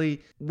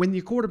potentially when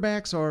your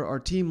quarterbacks are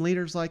team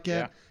leaders like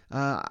that,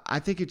 I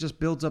think it just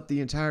builds up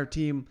the entire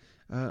team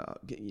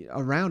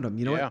around them.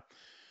 You know what?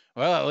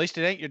 Well, at least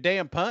it ain't your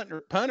damn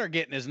punter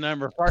getting his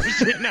number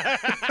first.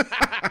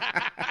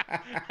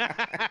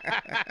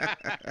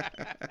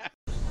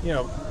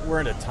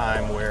 We're in a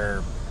time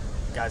where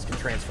guys can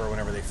transfer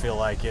whenever they feel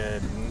like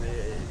it. And,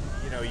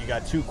 you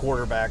got two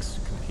quarterbacks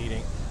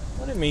competing.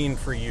 What did it mean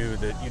for you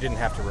that you didn't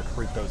have to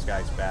recruit those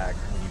guys back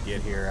when you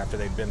get here after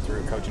they've been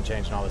through coaching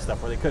change and all this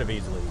stuff where they could have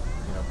easily,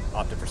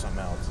 opted for something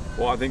else?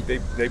 Well, I think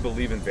they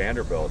believe in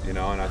Vanderbilt, and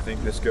I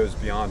think this goes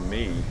beyond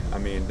me.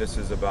 This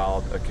is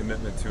about a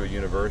commitment to a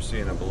university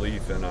and a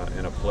belief in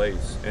a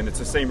place. And it's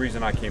the same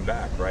reason I came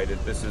back, right?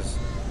 This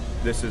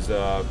is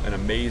an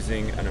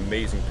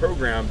amazing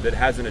program that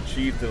hasn't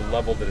achieved the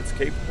level that it's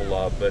capable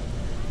of, but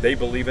they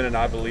believe in it,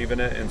 I believe in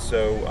it, and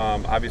so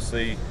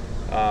obviously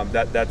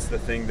that's the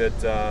thing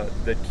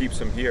that keeps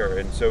them here,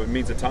 and so it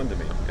means a ton to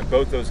me. And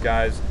both those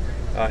guys,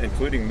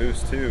 including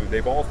Moose too,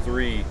 they've all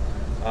three,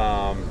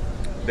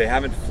 they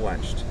haven't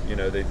flinched.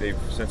 They've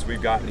since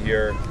we've gotten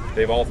here,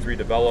 they've all three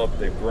developed.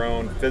 They've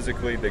grown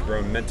physically, they've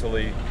grown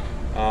mentally,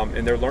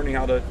 and they're learning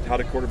how to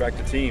quarterback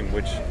the team,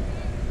 which.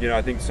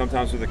 I think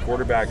sometimes with the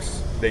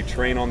quarterbacks, they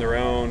train on their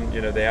own,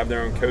 they have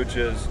their own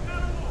coaches.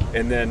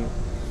 And then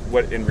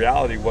what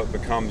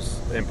becomes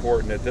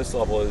important at this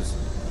level is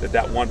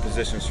that one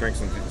position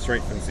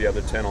strengthens the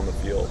other 10 on the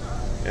field.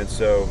 And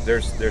so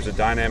there's a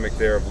dynamic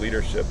there of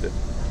leadership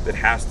that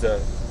has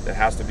to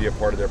be a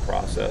part of their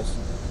process.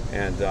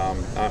 And,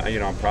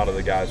 I'm proud of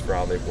the guys for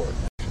how they've worked.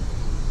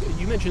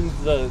 You mentioned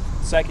the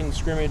second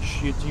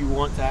scrimmage. Do you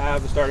want to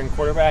have a starting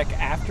quarterback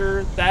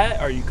after that?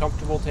 Are you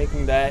comfortable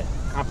taking that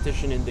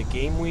competition into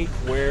game week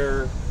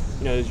where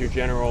is your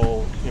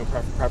general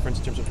preference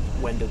in terms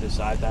of when to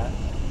decide that?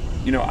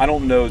 I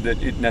don't know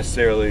that it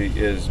necessarily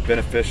is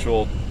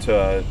beneficial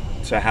to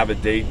have a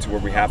date to where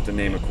we have to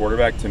name a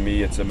quarterback. To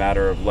me, it's a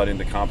matter of letting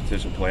the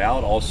competition play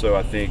out. Also,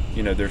 I think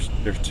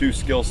there's two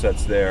skill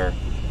sets there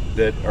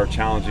that are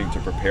challenging to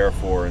prepare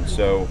for, and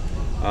so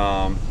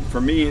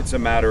for me, it's a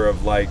matter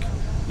of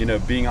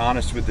being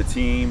honest with the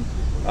team,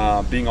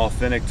 being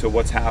authentic to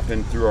what's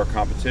happened through our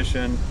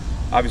competition.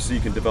 Obviously,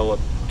 you can develop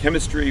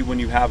chemistry when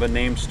you have a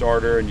named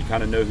starter and you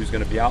kind of know who's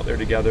going to be out there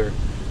together.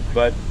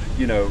 But,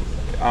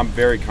 I'm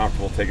very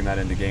comfortable taking that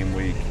into game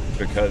week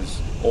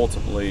because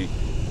ultimately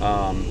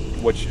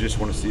what you just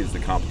want to see is the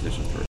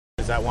competition through.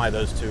 Is that why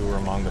those two were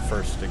among the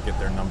first to get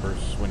their numbers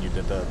when you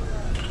did the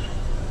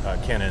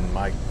Ken and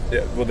Mike?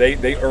 Yeah, well,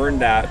 they earned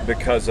that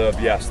because of,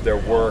 yes, their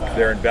work,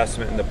 their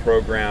investment in the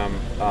program,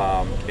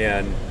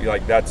 and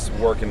that's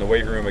work in the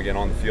weight room, again,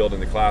 on the field,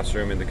 in the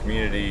classroom, in the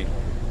community.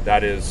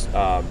 That is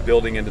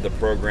building into the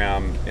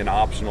program in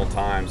optional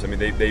times. I mean,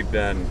 they've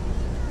been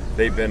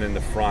in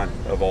the front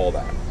of all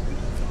that.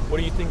 What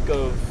do you think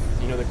of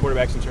the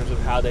quarterbacks in terms of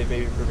how they've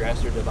maybe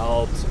progressed or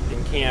developed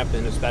in camp,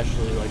 and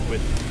especially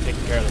with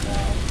taking care of the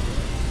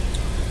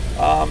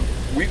ball?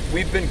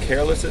 We've been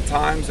careless at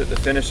times at the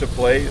finish of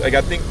play.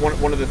 I think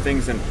one of the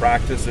things in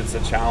practice that's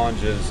a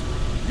challenge is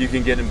you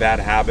can get in bad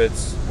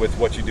habits with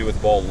what you do with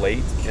the ball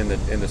late in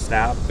the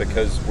snap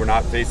because we're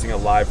not facing a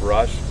live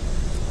rush.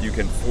 You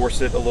can force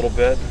it a little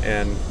bit,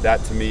 and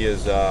that to me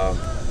is a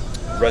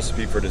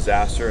recipe for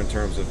disaster in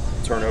terms of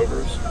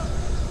turnovers.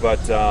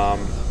 But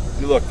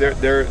look,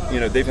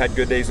 they've had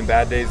good days and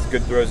bad days,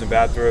 good throws and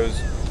bad throws.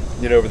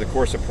 Over the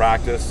course of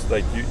practice,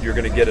 you're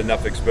going to get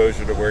enough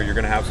exposure to where you're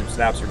going to have some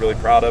snaps you're really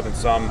proud of, and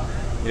some,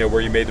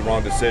 where you made the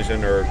wrong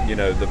decision or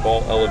the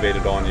ball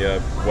elevated on you,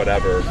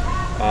 whatever.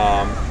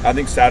 I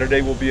think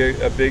Saturday will be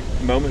a big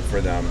moment for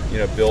them.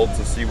 Build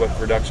to see what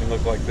production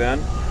looked like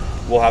then.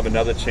 We'll have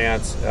another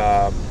chance,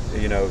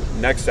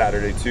 next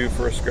Saturday too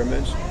for a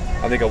scrimmage.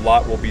 I think a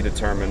lot will be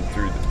determined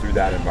through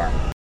that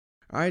environment.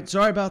 All right,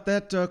 sorry about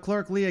that,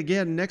 Clark Lee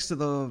again next to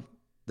the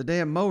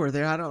damn mower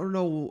there. I don't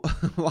know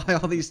why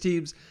all these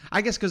teams,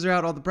 I guess because they're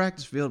out on the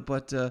practice field,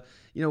 but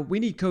we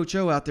need Coach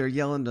O out there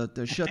yelling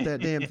to shut that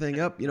damn thing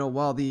up,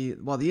 while the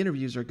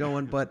interviews are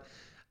going. But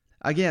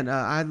again,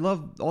 I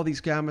love all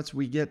these comments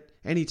we get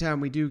anytime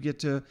we do get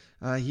to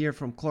hear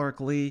from Clark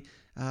Lee,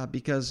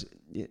 because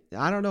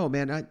I don't know,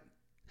 man.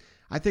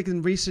 I think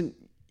in recent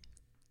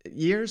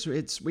years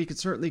we could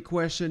certainly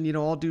question,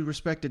 all due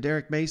respect to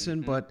Derek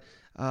Mason, but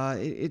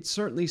it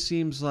certainly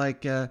seems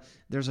like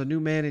there's a new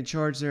man in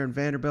charge there in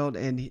Vanderbilt,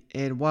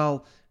 and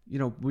while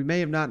we may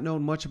have not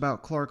known much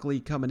about Clark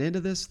Lee coming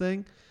into this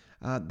thing,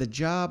 the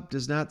job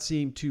does not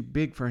seem too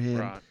big for him,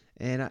 right.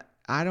 And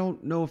I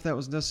don't know if that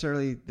was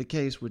necessarily the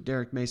case with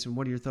Derek Mason.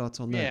 What are your thoughts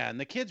on that? Yeah, and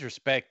the kids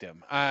respect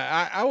him.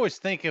 I always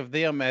think of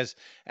them as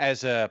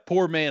a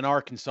poor man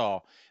Arkansas.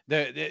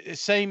 The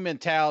same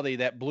mentality,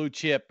 that blue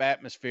chip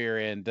atmosphere,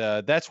 and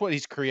that's what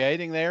he's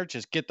creating there.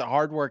 Just get the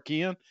hard work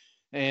in.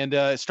 And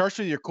it starts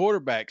with your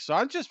quarterback. So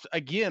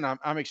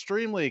I'm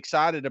extremely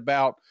excited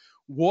about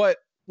what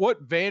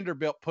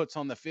Vanderbilt puts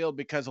on the field,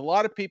 because a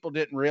lot of people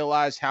didn't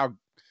realize how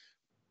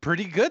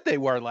pretty good they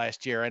were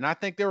last year. And I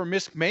think they were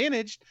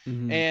mismanaged.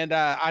 Mm-hmm. And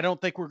I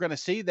don't think we're going to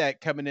see that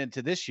coming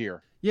into this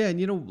year. Yeah.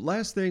 And,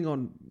 last thing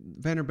on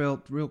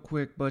Vanderbilt real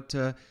quick, but,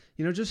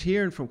 just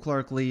hearing from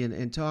Clark Lee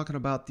and talking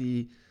about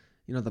the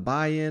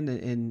buy-in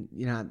and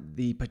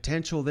the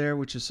potential there,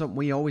 which is something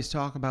we always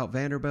talk about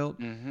Vanderbilt.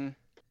 Mm-hmm.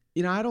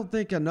 I don't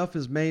think enough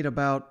is made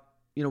about,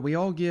 we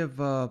all give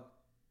Ed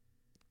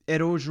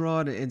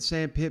Orgeron and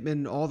Sam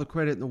Pittman all the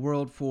credit in the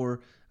world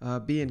for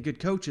being good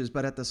coaches,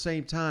 but at the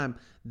same time,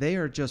 they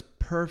are just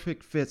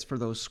perfect fits for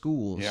those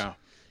schools. Yeah.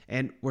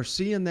 And we're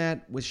seeing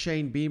that with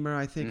Shane Beamer,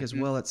 I think, as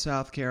well at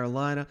South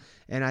Carolina.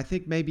 And I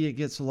think maybe it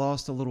gets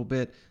lost a little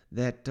bit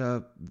that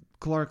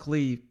Clark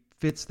Lee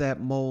fits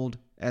that mold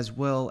as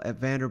well at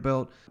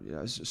Vanderbilt.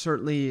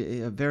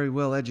 Certainly a very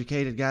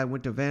well-educated guy,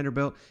 went to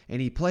Vanderbilt,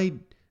 and he played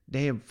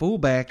damn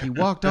fullback. He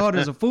walked on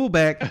as a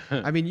fullback.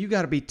 I mean, you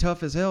got to be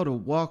tough as hell to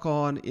walk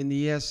on in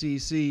the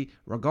SEC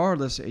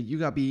regardless. You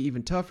got to be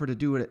even tougher to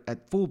do it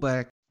at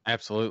fullback.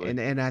 Absolutely.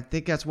 And I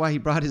think that's why he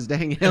brought his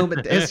dang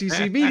helmet to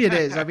SEC Media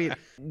Days. I mean,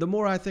 the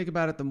more I think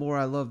about it, the more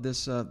I love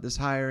this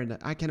hire, and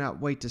I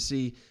cannot wait to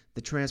see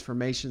the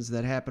transformations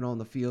that happen on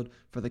the field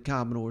for the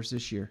Commodores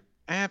this year.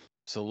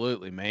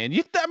 Absolutely, man.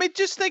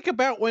 Just think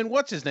about when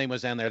what's his name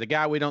was down there, the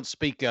guy we don't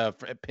speak of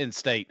at Penn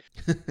State.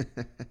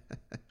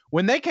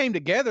 When they came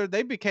together,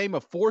 they became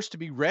a force to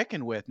be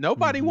reckoned with.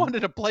 Nobody wanted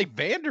to play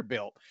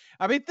Vanderbilt.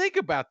 I mean, think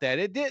about that.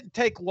 It didn't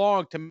take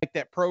long to make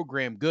that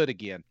program good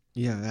again.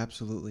 Yeah,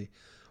 absolutely.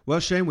 Well,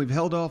 Shane, we've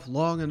held off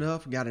long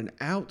enough. Got an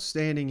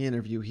outstanding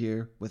interview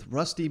here with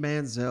Rusty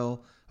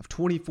Mansell of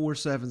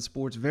 247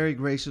 Sports. Very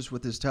gracious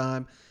with his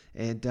time,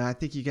 and I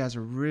think you guys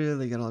are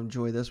really going to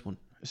enjoy this one.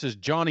 This is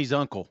Johnny's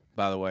uncle,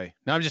 by the way.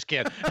 No, I'm just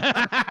kidding.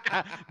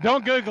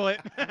 Don't Google it.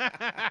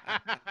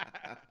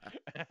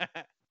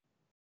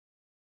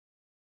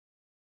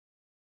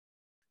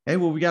 Hey,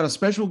 well, we got a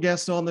special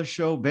guest on the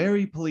show.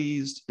 Very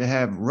pleased to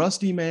have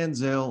Rusty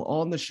Mansell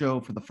on the show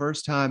for the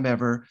first time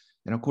ever.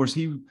 And of course,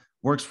 he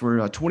works for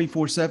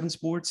 24/7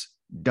 Sports,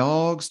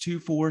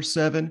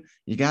 Dawgs247.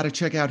 You got to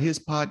check out his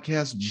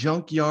podcast,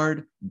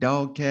 Junkyard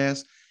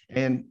Dogcast.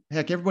 And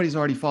heck, everybody's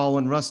already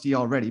following Rusty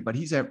already, but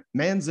he's at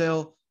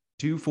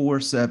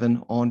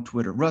Mansell247 on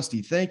Twitter.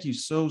 Rusty, thank you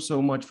so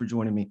much for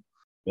joining me.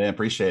 Man,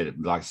 appreciate it.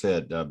 Like I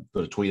said,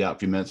 put a tweet out a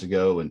few minutes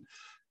ago, and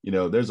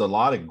there's a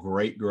lot of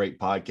great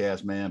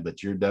podcasts, man,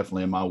 but you're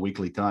definitely in my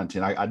weekly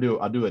content. I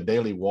do a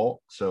daily walk,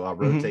 so I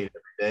rotate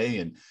every day,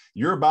 and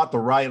you're about the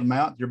right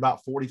amount. You're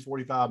about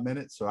 45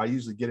 minutes. So I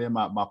usually get in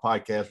my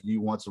podcast with you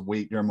once a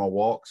week during my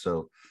walk.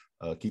 So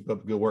keep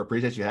up the good work.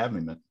 Appreciate you having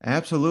me, man.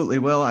 Absolutely.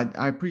 Well,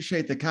 I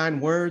appreciate the kind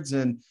words,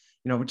 and,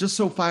 we're just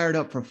so fired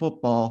up for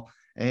football.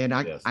 And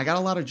I got a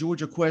lot of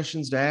Georgia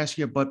questions to ask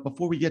you, but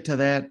before we get to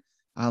that,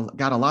 I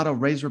got a lot of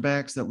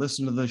Razorbacks that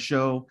listen to the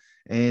show.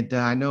 And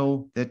I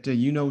know that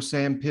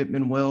Sam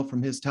Pittman well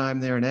from his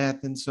time there in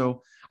Athens.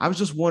 So I was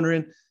just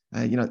wondering,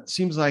 it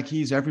seems like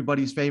he's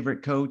everybody's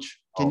favorite coach.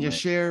 Can you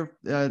share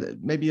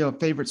maybe a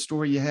favorite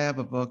story you have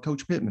of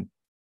Coach Pittman?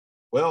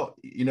 Well,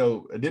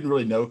 I didn't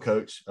really know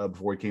Coach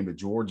before he came to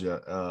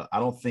Georgia. I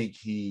don't think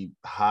he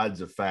hides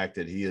the fact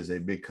that he is a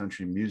big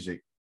country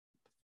music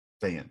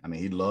fan. I mean,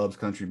 he loves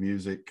country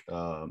music.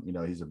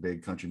 He's a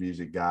big country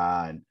music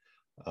guy. And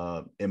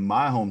in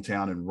my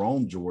hometown in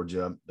Rome,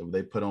 Georgia,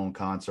 they put on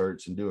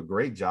concerts and do a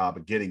great job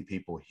of getting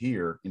people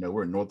here.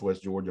 We're in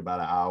Northwest Georgia, about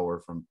an hour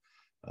from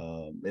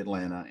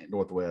Atlanta,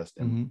 Northwest,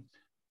 and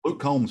Luke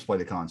Combs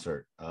played a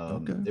concert.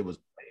 It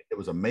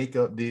was a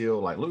makeup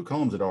deal. Like Luke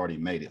Combs had already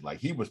made it. Like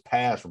he was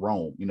past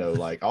Rome.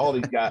 Like all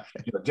these guys,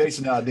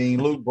 Jason Aldean,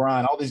 Luke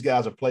Bryan, all these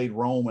guys have played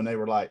Rome, and they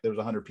were like there was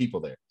 100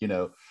 people there.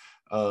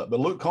 But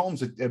Luke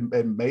Combs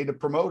had made a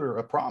promoter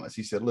a promise.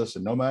 He said,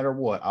 listen, no matter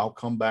what, I'll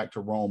come back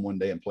to Rome one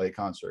day and play a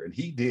concert. And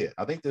he did.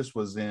 I think this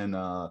was in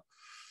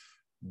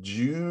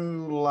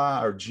June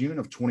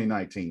of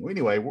 2019. Well,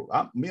 anyway,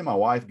 me and my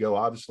wife go,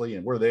 obviously,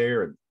 and we're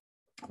there. And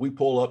we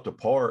pull up to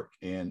park,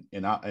 and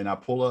I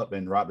pull up,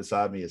 and right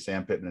beside me is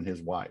Sam Pittman and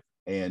his wife.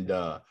 And,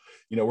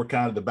 we're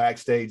kind of the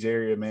backstage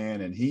area, man.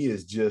 And he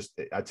is just,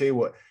 I tell you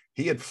what,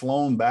 he had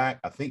flown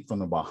back, I think, from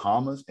the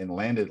Bahamas and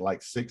landed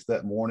like 6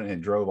 that morning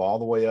and drove all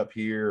the way up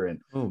here.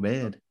 And oh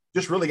man,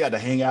 just really got to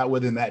hang out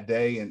with him that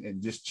day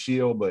and just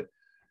chill. But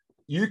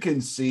you can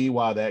see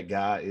why that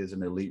guy is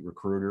an elite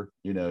recruiter.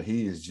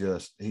 He's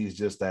just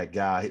that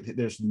guy.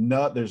 There's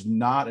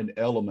not an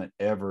element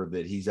ever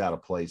that he's out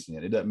of place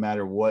in. It doesn't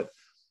matter what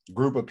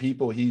group of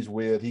people he's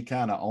with. He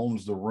kind of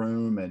owns the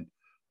room. And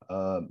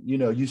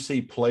you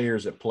see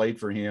players that played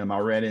for him. I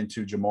ran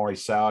into Jamari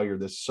Salyer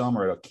this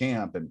summer at a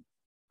camp, and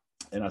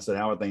I said,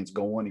 how are things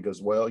going? He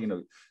goes, well,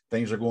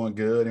 things are going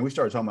good. And we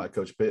started talking about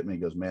Coach Pittman.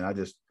 He goes, man,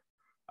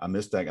 I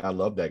miss that guy. I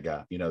love that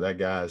guy. That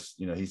guy's,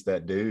 he's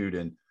that dude.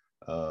 And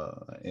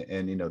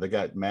they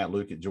got Matt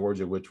Luke at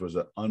Georgia, which was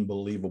an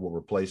unbelievable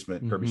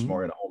replacement. Kirby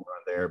Smart had a home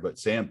run there. But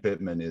Sam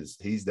Pittman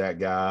he's that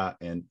guy.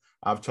 And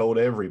I've told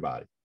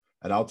everybody,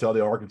 and I'll tell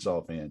the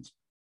Arkansas fans,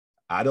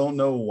 I don't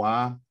know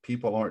why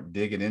people aren't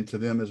digging into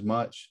them as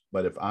much,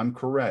 but if I'm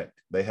correct,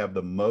 they have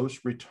the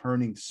most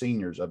returning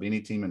seniors of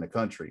any team in the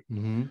country.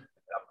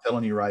 I'm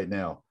telling you right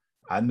now,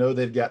 I know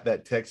they've got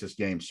that Texas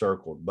game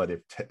circled, but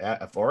if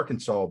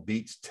Arkansas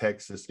beats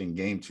Texas in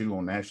game 2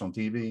 on national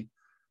TV,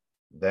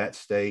 that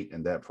state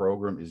and that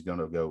program is going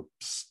to go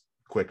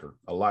quicker,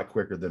 a lot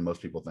quicker than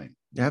most people think.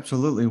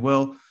 Absolutely.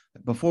 Well,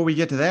 before we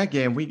get to that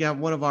game, we got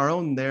one of our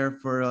own there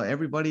for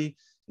everybody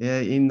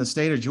in the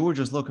state of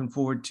Georgia is looking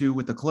forward to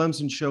with the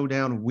Clemson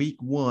Showdown week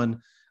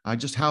 1.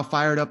 Just how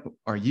fired up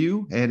are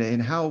you,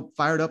 and how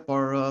fired up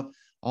are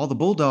all the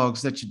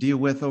Bulldogs that you deal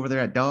with over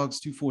there at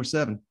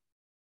Dawgs247?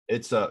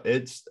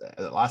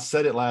 I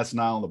said it last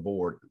night on the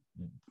board.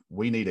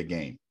 We need a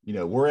game.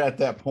 We're at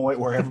that point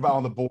where everybody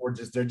on the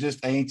board they're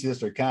just anxious.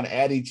 They're kind of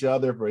at each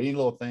other for any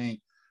little thing.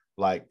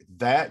 Like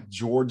that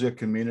Georgia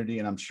community,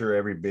 and I'm sure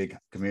every big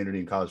community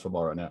in college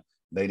football right now,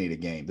 they need a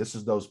game. This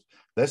is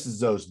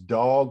those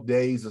dog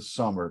days of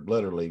summer,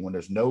 literally, when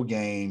there's no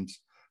games.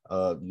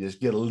 You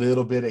just get a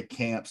little bit of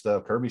camp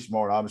stuff. Kirby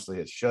Smart obviously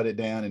has shut it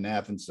down in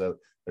Athens, so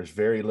there's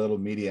very little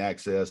media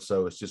access.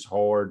 So it's just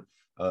hard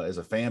as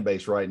a fan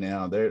base right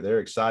now. They're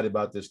excited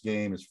about this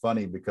game. It's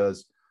funny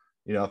because,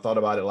 I thought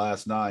about it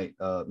last night.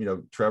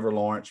 Trevor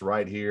Lawrence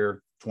right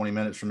here, 20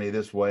 minutes from me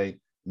this way.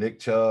 Nick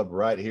Chubb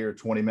right here,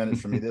 20 minutes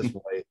from me this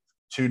way.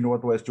 2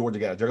 Northwest Georgia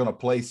guys. They're going to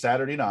play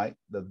Saturday night.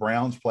 The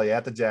Browns play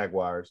at the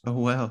Jaguars. Oh,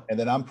 wow. And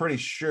then I'm pretty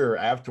sure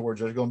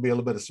afterwards there's going to be a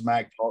little bit of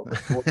smack talk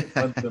before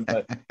Clemson.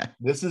 But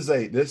this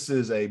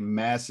is a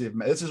massive.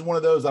 This is one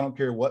of those. I don't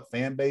care what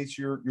fan base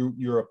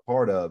you're a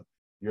part of.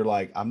 You're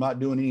like, I'm not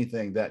doing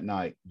anything that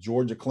night.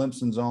 Georgia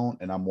Clemson's on,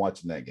 and I'm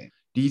watching that game.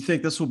 Do you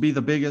think this will be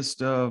the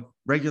biggest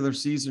regular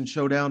season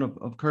showdown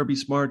of Kirby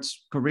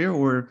Smart's career,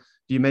 or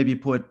do you maybe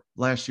put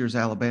last year's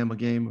Alabama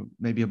game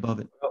maybe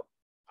above it?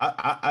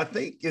 I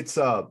think it's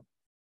I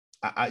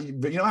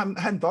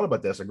hadn't thought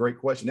about that. That's a great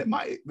question.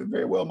 It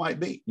very well might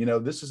be.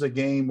 This is a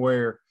game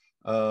where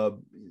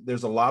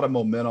There's a lot of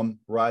momentum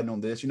riding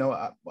on this. You know,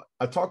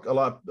 I talk a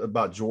lot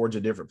about Georgia,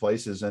 different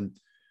places, and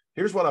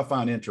here's what I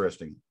find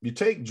interesting. You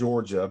take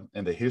Georgia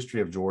and the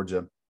history of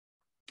Georgia,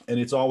 and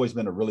it's always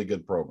been a really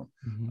good program.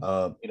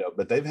 You know,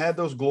 but they've had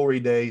those glory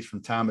days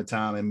from time to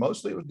time, and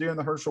mostly it was during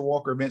the Herschel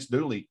Walker, Vince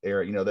Dooley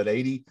era, you know, that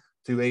 80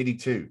 to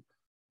 82.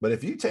 But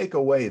if you take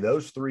away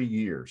those 3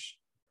 years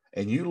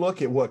and you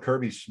look at what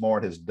Kirby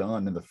Smart has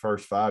done in the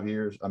first 5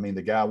 years, I mean,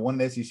 the guy won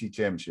an SEC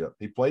championship.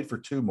 He played for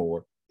 2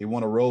 more. He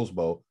won a Rose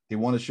Bowl. He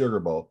won a Sugar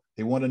Bowl.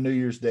 He won a New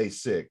Year's Day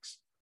 6.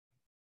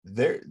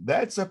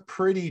 That's a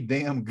pretty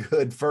damn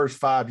good first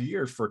 5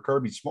 years for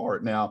Kirby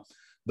Smart. Now,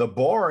 the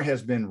bar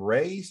has been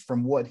raised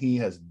from what he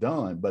has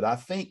done, but I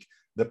think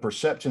the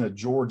perception of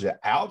Georgia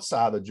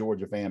outside the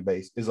Georgia fan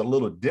base is a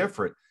little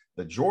different.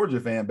 The Georgia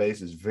fan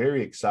base is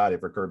very excited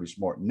for Kirby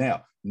Smart.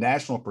 Now,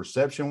 national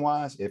perception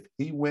wise, if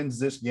he wins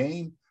this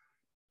game,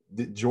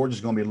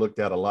 Georgia's going to be looked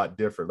at a lot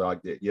different. Like,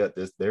 yeah,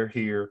 they're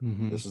here.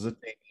 This is a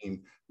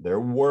team. They're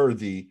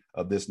worthy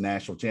of this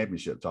national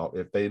championship talk.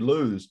 If they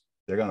lose,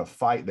 they're going to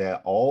fight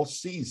that all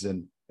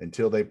season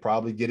until they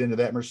probably get into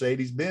that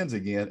Mercedes-Benz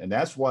again. And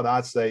that's what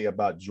I say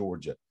about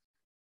Georgia.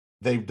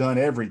 They've done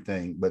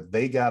everything, but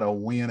they got to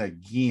win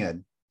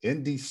again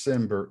in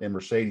December in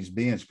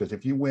Mercedes-Benz, because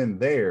if you win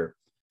there,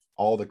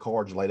 all the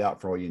cards laid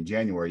out for you in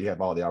January, you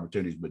have all the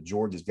opportunities. But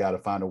Georgia's got to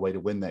find a way to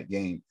win that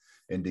game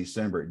in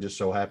December. It just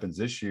so happens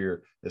this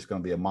year it's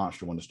going to be a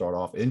monster one to start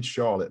off in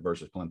Charlotte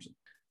versus Clemson.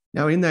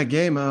 Now, in that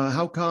game,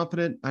 how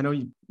confident, I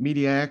know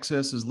media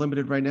access is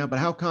limited right now, but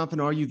how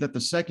confident are you that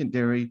the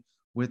secondary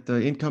with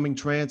the incoming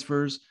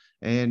transfers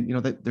and, you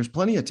know, that there's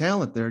plenty of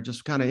talent there,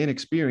 just kind of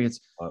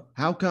inexperience.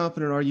 How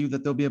confident are you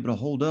that they'll be able to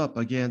hold up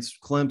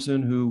against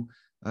Clemson, who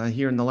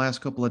here in the last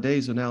couple of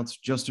days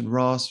announced Justin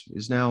Ross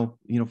is now,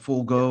 you know,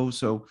 full go.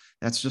 So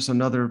that's just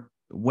another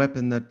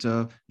weapon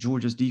that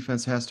Georgia's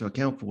defense has to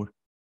account for.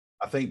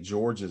 I think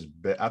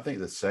I think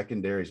the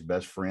secondary's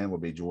best friend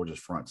would be Georgia's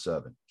front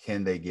seven.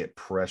 Can they get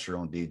pressure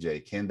on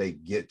DJ? Can they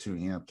get to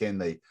him? Can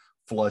they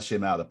flush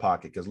him out of the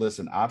pocket? Because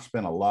listen, I've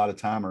spent a lot of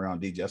time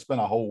around DJ. I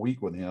spent a whole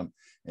week with him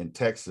in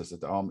Texas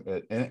at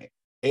the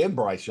and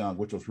Bryce Young,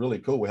 which was really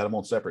cool. We had them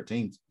on separate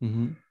teams.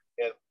 And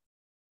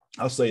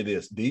I'll say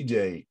this: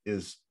 DJ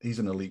he's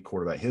an elite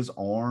quarterback. His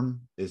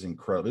arm is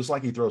incredible. It's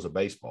like he throws a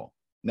baseball.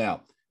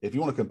 Now, if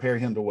you want to compare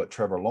him to what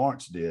Trevor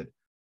Lawrence did,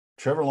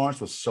 Trevor Lawrence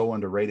was so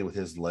underrated with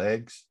his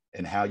legs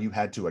and how you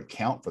had to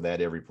account for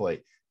that every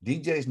play.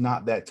 DJ's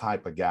not that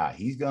type of guy.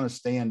 He's going to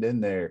stand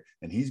in there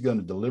and he's going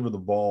to deliver the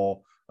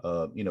ball.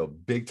 You know,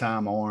 big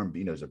time arm.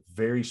 You know, he's a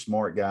very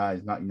smart guy.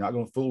 You're not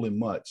going to fool him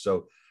much.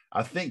 So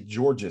I think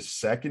Georgia's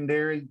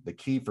secondary, the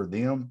key for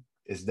them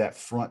is that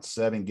front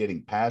seven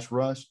getting pass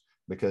rush,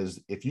 because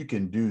if you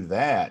can do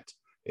that,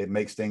 it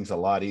makes things a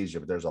lot easier.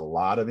 But there's a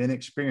lot of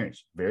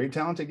inexperience, very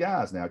talented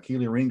guys. Now,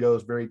 Keely Ringo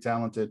is very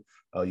talented.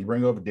 You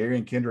bring over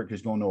Darian Kendrick,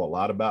 who's going to know a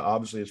lot about,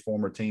 obviously, his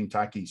former team.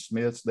 Tyke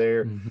Smith's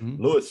there.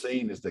 Lewis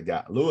Seen is the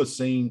guy. Lewis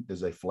Seen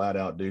is a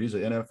flat-out dude. He's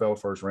an NFL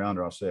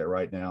first-rounder. I'll say it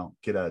right now.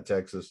 Kid out of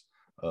Texas,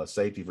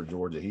 safety for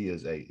Georgia.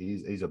 He's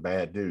a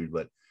bad dude,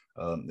 but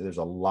there's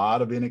a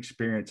lot of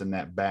inexperience in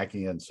that back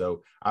end.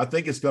 So I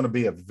think it's going to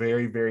be a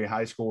very, very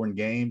high-scoring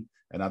game,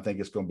 and I think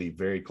it's going to be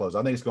very close.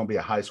 I think it's going to be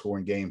a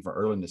high-scoring game for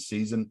early in the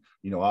season.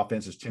 You know,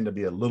 offenses tend to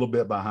be a little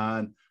bit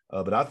behind.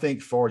 But I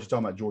think as far as you're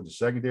talking about Georgia's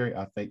secondary,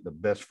 I think the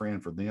best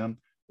friend for them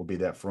will be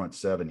that front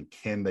seven. And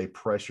can they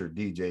pressure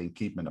DJ and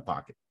keep him in the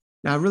pocket?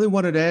 Now, I really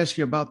wanted to ask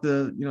you about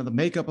the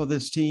makeup of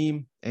this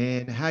team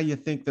and how you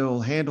think they'll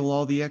handle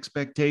all the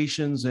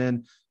expectations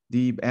and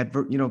the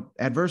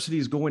adversity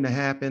is going to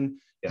happen.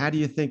 Yeah. How do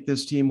you think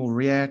this team will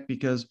react?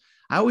 Because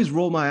I always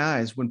roll my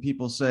eyes when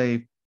people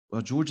say,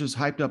 well, Georgia's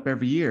hyped up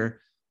every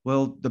year.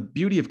 Well, the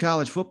beauty of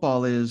college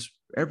football is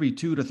every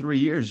 2 to 3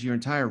 years, your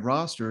entire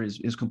roster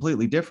is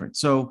completely different.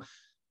 So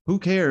who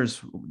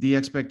cares the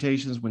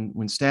expectations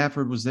when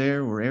Stafford was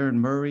there or Aaron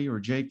Murray or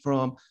Jake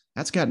Fromm?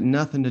 That's got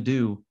nothing to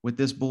do with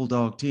this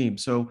Bulldog team.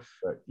 So,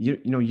 right.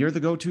 You're the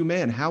go-to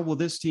man. How will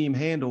this team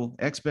handle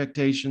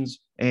expectations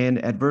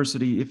and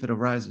adversity if it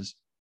arises?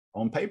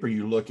 On paper,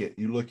 you look at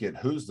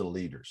who's the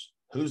leaders,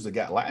 who's the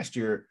guy. Last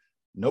year,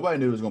 nobody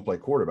knew who was going to play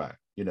quarterback.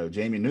 You know,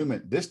 Jamie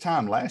Newman. This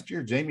time last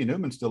year, Jamie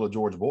Newman's still a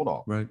Georgia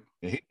Bulldog. Right.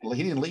 He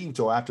didn't leave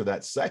until after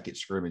that second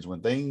scrimmage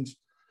when things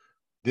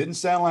didn't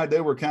sound like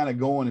they were kind of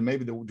going in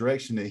maybe the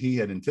direction that he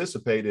had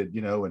anticipated,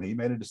 you know, and he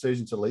made a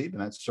decision to leave,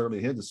 and that's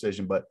certainly his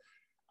decision. But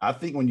I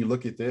think when you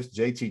look at this,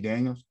 JT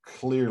Daniels,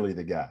 clearly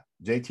the guy.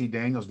 JT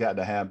Daniels got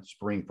to have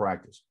spring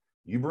practice.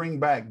 You bring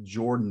back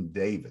Jordan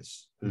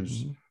Davis,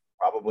 who's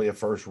probably a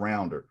first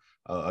rounder.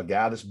 A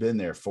guy that's been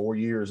there 4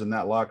 years in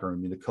that locker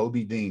room. You know,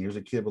 Kobe Dean, here's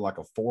a kid with like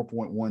a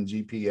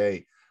 4.1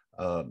 GPA.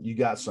 You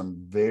got some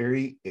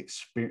very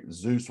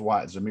experienced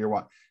Zamir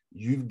White.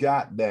 You've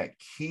got that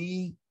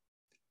key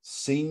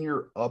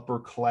senior upper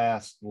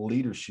class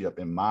leadership,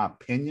 in my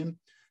opinion.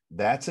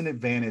 That's an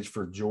advantage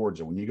for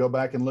Georgia. When you go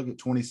back and look at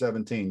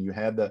 2017, you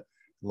had the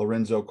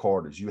Lorenzo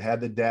Carters, you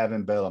had the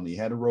Davin Bellamy, you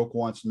had the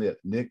Roquan Smith,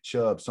 Nick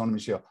Chubb, Sonny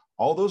Michel.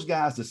 All those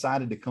guys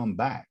decided to come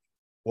back.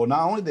 Well,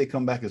 not only did they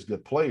come back as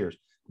good players,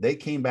 they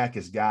came back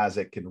as guys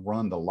that could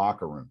run the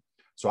locker room.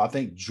 So I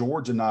think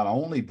Georgia not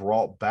only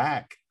brought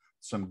back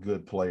some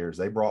good players,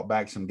 they brought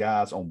back some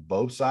guys on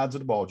both sides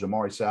of the ball.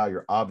 Jamari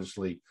Salyer,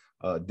 obviously,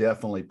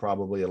 definitely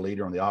probably a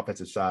leader on the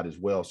offensive side as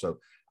well. So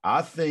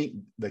I think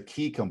the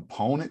key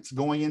components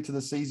going into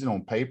the season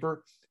on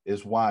paper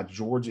is why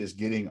Georgia is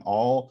getting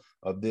all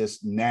of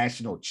this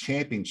national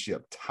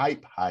championship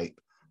type hype.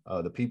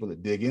 The people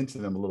that dig into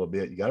them a little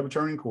bit, you got a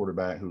returning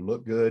quarterback who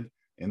looked good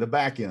in the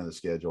back end of the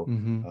schedule.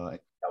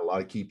 Got a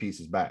lot of key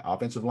pieces back.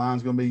 Offensive line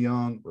is going to be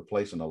young,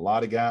 replacing a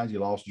lot of guys. You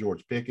lost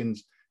George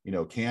Pickens. You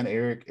know, can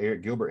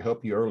Eric Gilbert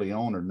help you early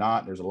on or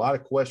not? There's a lot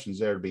of questions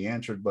there to be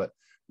answered, but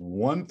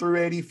 1 through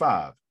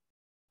 85,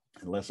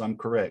 unless I'm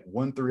correct,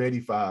 1 through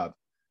 85,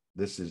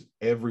 this is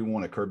every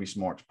one of Kirby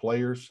Smart's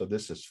players. So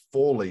this is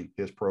fully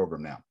his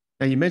program now.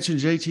 Now, you mentioned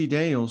JT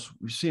Daniels.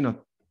 We've seen a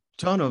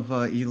ton of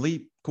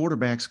elite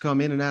quarterbacks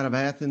come in and out of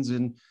Athens.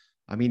 And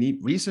I mean,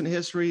 recent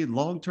history,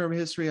 long-term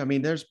history. I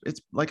mean,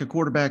 it's like a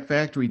quarterback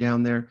factory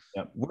down there.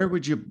 Yep. Where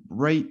would you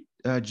rate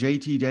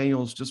JT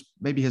Daniels, just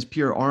maybe his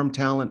pure arm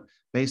talent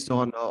based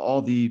on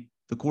all the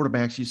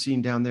quarterbacks you've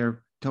seen down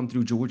there come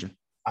through Georgia?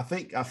 I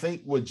think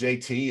with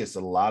JT, it's a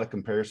lot of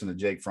comparison to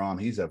Jake Fromm.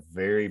 He's a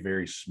very,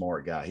 very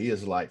smart guy. He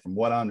is, like, from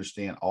what I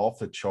understand, off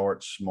the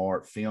charts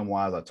smart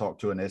film-wise. I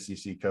talked to an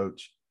SEC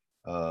coach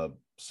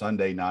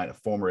Sunday night, a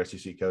former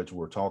SEC coach. We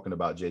were talking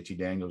about JT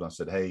Daniels. I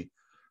said, hey,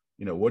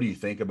 you know, what do you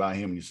think about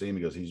him when you see him?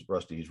 He goes, he's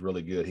Rusty. He's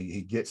really good.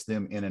 He gets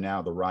them in and out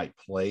of the right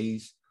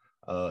plays.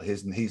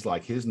 His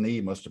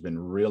knee must have been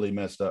really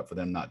messed up for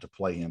them not to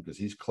play him because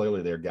he's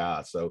clearly their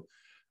guy. So,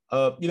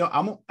 you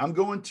know, I'm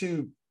going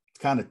to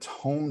kind of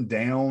tone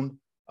down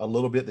a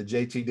little bit the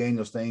JT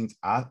Daniels things.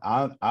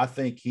 I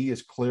think he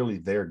is clearly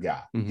their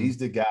guy. He's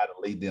the guy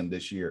to lead them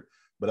this year.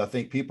 But I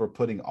think people are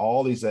putting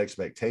all these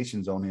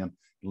expectations on him.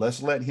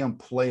 Let's let him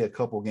play a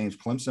couple of games.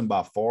 Clemson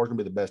by far is going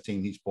to be the best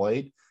team he's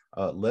played.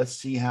 Let's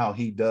see how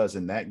he does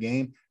in that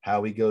game,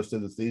 how he goes through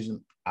the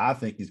season. I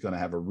think he's going to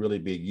have a really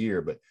big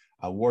year, but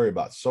I worry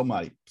about so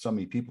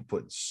many people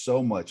putting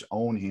so much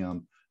on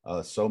him,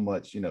 so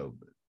much, you know,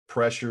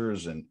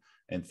 pressures and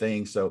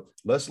things. So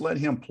let's let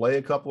him play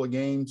a couple of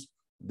games.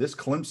 This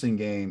Clemson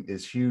game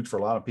is huge for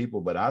a lot of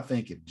people, but I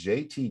think if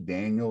JT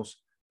Daniels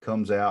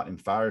comes out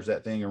and fires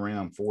that thing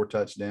around, 4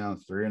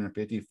 touchdowns,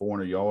 350,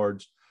 400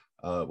 yards,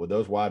 with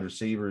those wide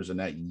receivers and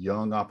that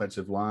young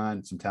offensive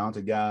line, some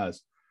talented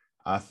guys,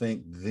 I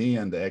think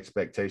then the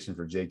expectation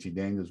for JT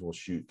Daniels will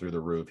shoot through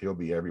the roof. He'll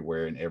be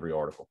everywhere in every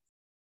article.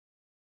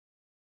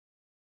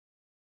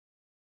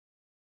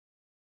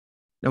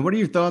 Now, what are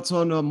your thoughts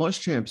on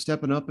Muschamp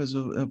stepping up as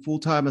a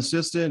full-time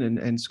assistant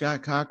and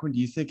Scott Cochran? Do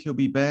you think he'll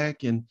be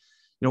back? And,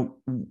 you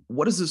know,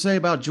 what does it say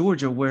about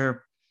Georgia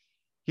where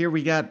here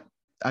we got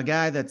a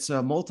guy that's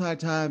a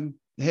multi-time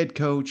head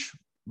coach,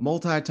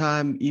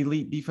 multi-time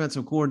elite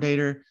defensive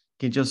coordinator,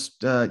 can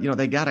just, you know,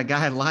 they got a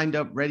guy lined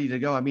up ready to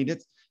go. I mean,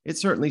 it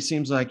certainly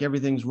seems like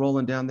everything's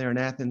rolling down there in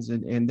Athens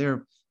and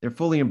they're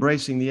fully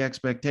embracing the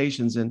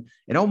expectations. And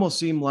it almost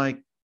seemed like,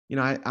 you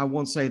know, I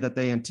won't say that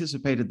they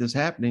anticipated this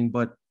happening,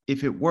 but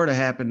if it were to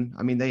happen,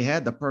 I mean, they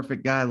had the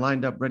perfect guy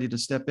lined up ready to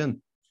step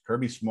in.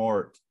 Kirby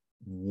Smart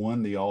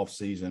won the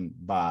offseason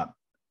by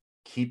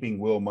keeping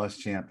Will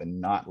Muschamp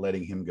and not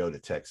letting him go to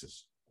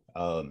Texas.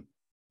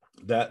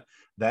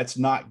 That's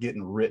not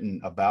getting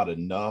written about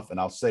enough. And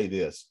I'll say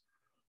this,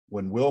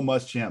 when Will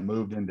Muschamp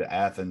moved into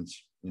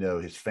Athens, you know,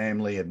 his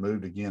family had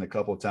moved again a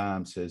couple of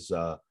times.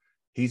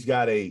 He's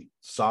got a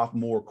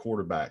sophomore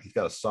quarterback. He's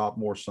got a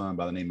sophomore son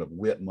by the name of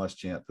Whit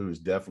Muschamp, who is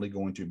definitely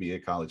going to be a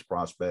college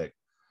prospect.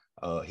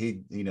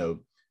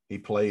 He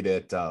played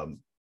at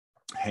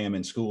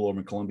Hammond School over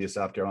in Columbia,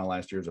 South Carolina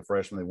last year as a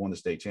freshman. They won the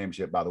state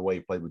championship. By the way,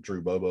 he played with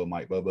Drew Bobo,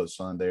 Mike Bobo's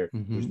son there,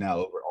 who's now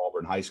over at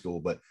Auburn High School.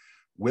 But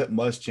Whit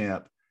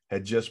Muschamp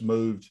had just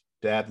moved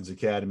to Athens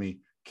Academy.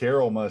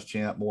 Carol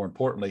Muschamp, more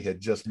importantly, had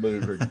just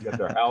moved or get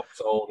their house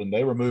sold, and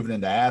they were moving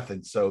into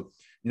Athens. So,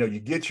 you know, you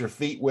get your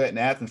feet wet in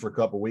Athens for a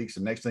couple of weeks,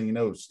 and next thing you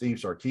know, Steve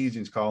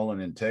Sarkisian's calling,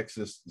 and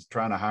Texas is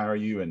trying to hire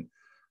you.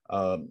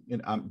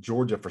 And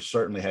Georgia for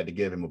certainly had to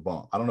give him a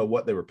bump. I don't know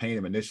what they were paying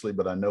him initially,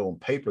 but I know on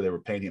paper they were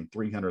paying him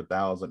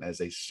 $300,000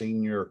 as a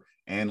senior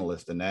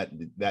analyst, and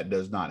that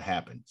does not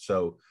happen.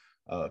 So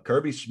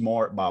Kirby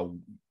Smart, by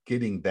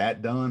getting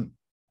that done,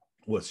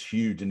 was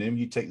huge. And then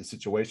you take the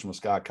situation with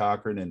Scott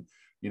Cochran, and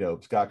you know,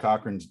 Scott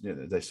Cochran's,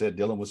 as they said,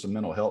 dealing with some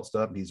mental health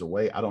stuff, and he's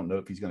away. I don't know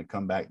if he's going to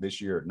come back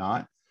this year or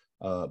not.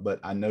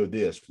 But I know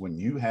this: when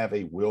you have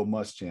a Will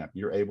Muschamp,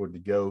 you're able to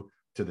go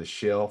to the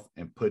shelf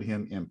and put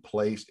him in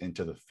place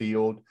into the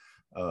field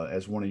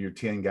as one of your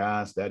 10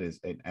 guys. That is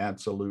an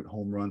absolute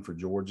home run for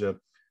Georgia.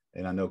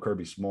 And I know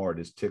Kirby Smart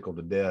is tickled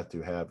to death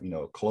to have, you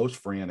know, a close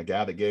friend, a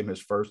guy that gave him his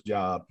first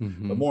job,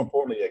 but more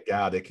importantly, a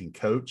guy that can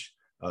coach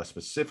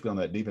specifically on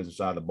that defensive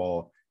side of the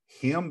ball.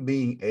 Him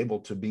being able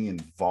to be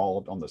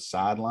involved on the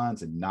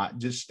sidelines and not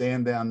just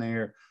stand down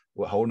there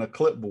holding a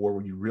clipboard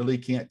where you really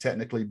can't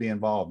technically be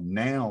involved.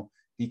 Now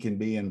he can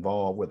be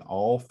involved with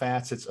all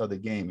facets of the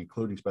game,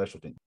 including special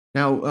teams.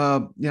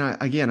 Now,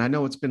 again, I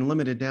know it's been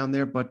limited down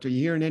there, but are you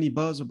hearing any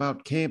buzz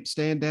about camp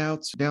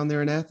standouts down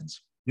there in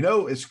Athens?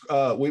 It's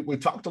we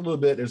talked a little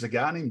bit. There's a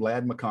guy named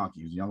Lad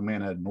McConkey, who's a young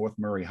man at North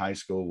Murray High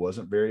School,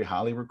 wasn't very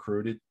highly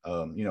recruited.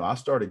 I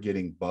started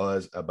getting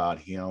buzz about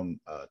him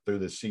through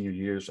the senior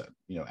years.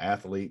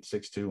 Athlete,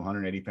 6'2",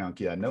 180-pound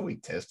kid. I know he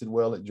tested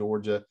well at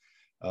Georgia.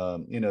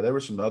 There were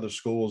some other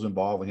schools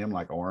involved with him,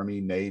 like Army,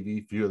 Navy,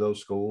 a few of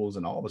those schools.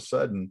 And all of a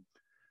sudden,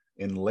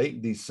 in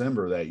late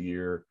December that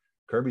year,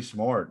 Kirby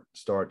Smart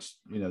starts,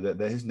 that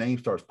his name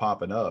starts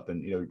popping up.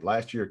 And,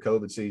 last year,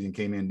 COVID season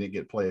came in, didn't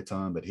get to play a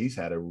ton, but he's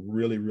had a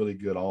really, really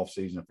good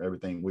offseason for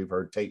everything we've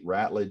heard. Tate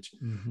Ratledge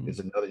is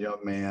another young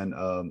man,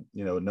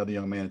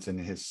 that's in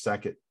his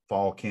second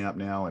fall camp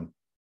now. And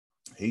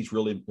he's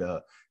really,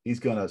 he's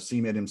going to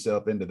cement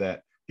himself into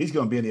that. He's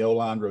going to be in the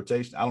O-line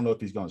rotation. I don't know if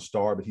he's going to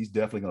start, but he's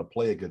definitely going to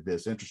play a good bit.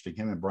 It's interesting.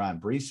 Him and Brian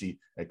Breesy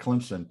at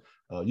Clemson,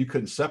 you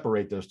couldn't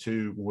separate those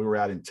two when we were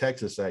out in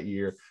Texas that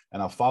year.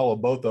 And I follow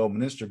both of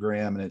them on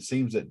Instagram, and it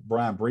seems that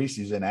Brian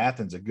Breesy's in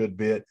Athens a good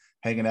bit,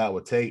 hanging out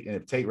with Tate. And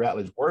if Tate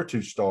Ratledge were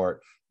to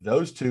start,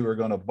 those two are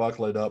going to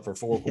buckle it up for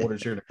 4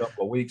 quarters here in a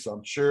couple of weeks.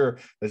 I'm sure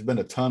there's been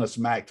a ton of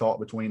smack talk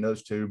between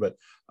those two, but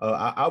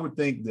I would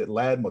think that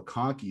Lad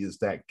McConkey is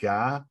that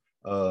guy.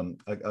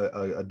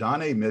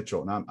 Adonai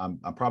Mitchell, and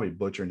I'm probably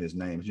butchering his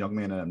name. He's a young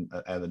man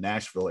out of the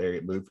Nashville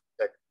area, moved from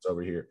Texas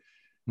over here.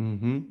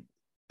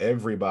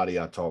 Everybody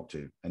I talked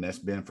to, and that's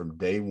been from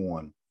day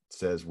one,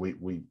 says we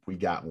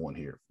got one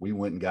here. We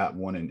went and got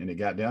one, and it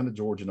got down to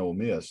Georgia and Ole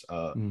Miss.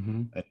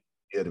 And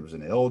it was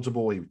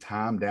ineligible. He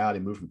timed out.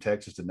 He moved from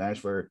Texas to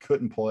Nashville,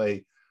 couldn't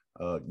play.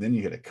 Then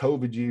you had a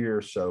COVID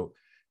year, so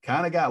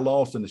kind of got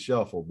lost in the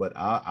shuffle. But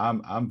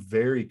I'm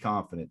very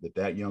confident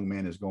that young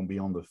man is going to be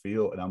on the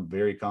field, and I'm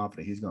very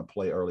confident he's going to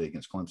play early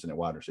against Clemson at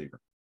wide receiver.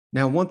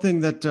 Now, one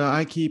thing that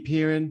I keep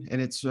hearing,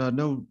 and it's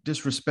no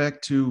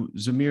disrespect to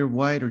Zamir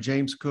White or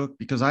James Cook,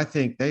 because I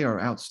think they are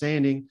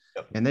outstanding,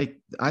 and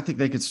I think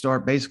they could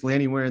start basically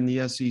anywhere in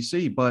the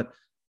SEC. But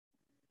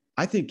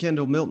I think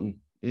Kendall Milton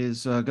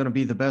is going to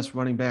be the best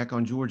running back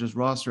on Georgia's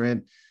roster,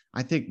 and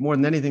I think more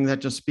than anything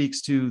that just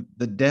speaks to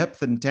the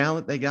depth and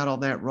talent they got on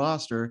that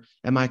roster.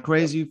 Am I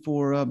crazy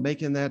for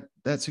making that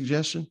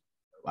suggestion?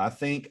 I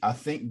think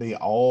they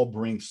all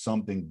bring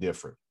something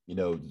different.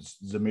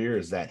 Zamir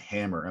is that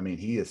hammer. I mean,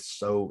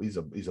 he's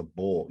a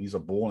bull. He's a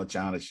bull in a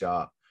china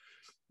shop.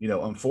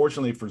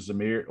 Unfortunately for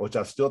Zamir, which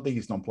I still think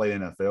he's going to play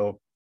NFL,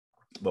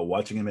 but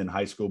watching him in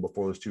high school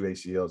before those 2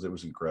 ACLs, it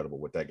was incredible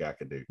what that guy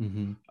could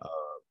do.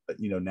 But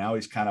now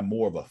he's kind of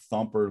more of a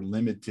thumper,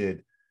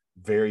 limited,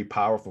 very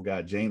powerful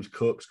guy. James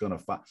Cook's going to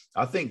find.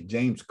 I think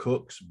James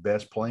Cook's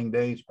best playing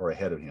days are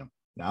ahead of him.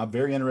 Now, I'm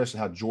very interested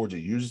in how Georgia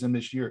uses him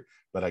this year,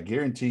 but I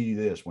guarantee you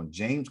this: when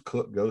James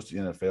Cook goes to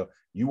the NFL,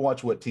 you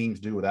watch what teams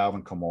do with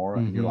Alvin Kamara,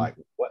 and you're like,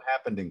 what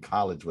happened in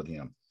college with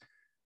him?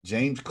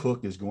 James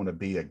Cook is going to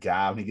be a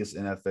guy when he gets to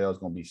the NFL, is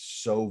going to be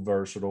so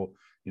versatile,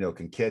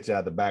 can catch out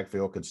of the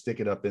backfield, can stick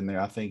it up in there.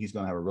 I think he's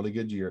going to have a really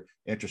good year.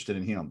 Interested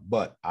in him.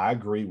 But I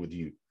agree with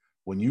you.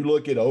 When you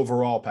look at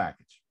overall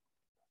package,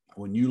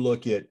 when you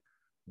look at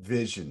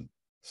vision,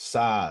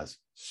 size,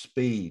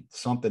 speed,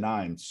 something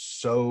I am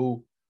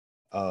so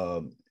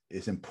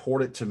is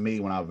important to me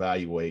when I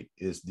evaluate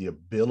is the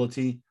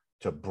ability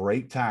to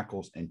break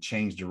tackles and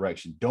change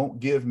direction. Don't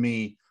give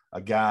me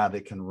a guy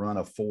that can run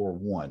a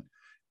 4.1.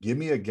 Give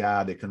me a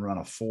guy that can run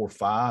a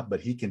 4.5, but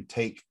he can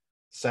take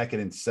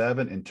 2nd and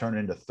 7 and turn it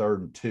into 3rd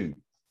and 2,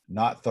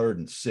 not 3rd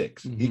and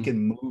 6. He can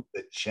move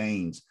the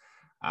chains.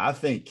 I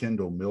think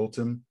Kendall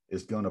Milton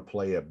is going to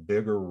play a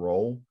bigger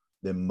role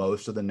than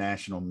most of the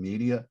national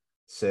media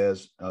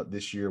says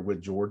this year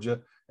with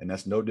Georgia. And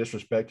that's no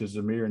disrespect to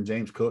Zamir and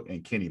James Cook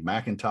and Kenny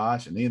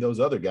McIntosh and any of those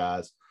other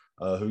guys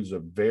who's a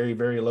very,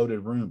 very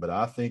loaded room. But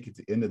I think at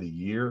the end of the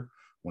year,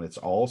 when it's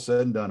all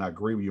said and done, I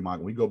agree with you, Mike.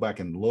 When we go back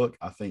and look,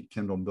 I think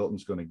Kendall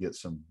Milton's going to get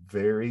some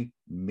very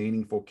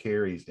meaningful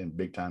carries in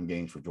big-time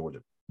games for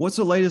Georgia. What's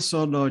the latest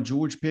on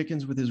George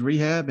Pickens with his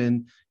rehab?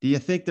 And do you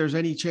think there's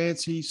any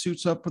chance he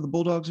suits up for the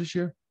Bulldogs this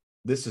year?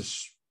 This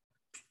is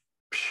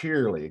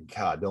purely,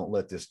 God, don't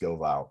let this go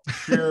viral,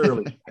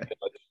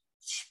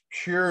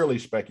 purely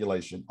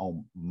speculation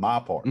on my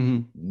part.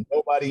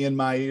 Nobody in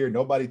my ear,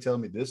 nobody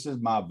telling me. This is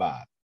my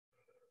vibe.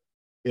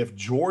 If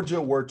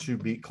Georgia were to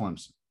beat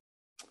Clemson,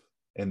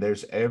 and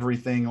there's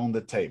everything on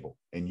the table,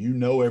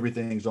 and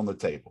everything's on the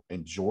table,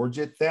 and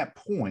Georgia at that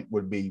point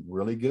would be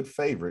really good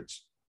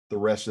favorites the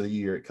rest of the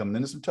year, coming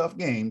into some tough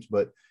games,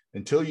 but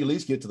until you at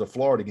least get to the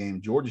Florida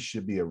game, Georgia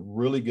should be a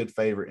really good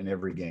favorite in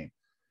every game.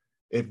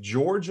 If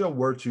Georgia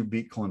were to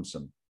beat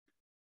Clemson,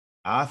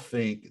 I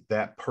think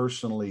that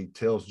personally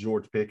tells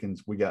George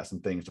Pickens we got some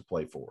things to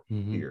play for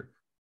here.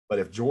 But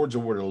if Georgia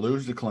were to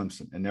lose to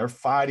Clemson and they're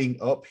fighting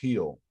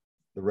uphill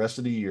the rest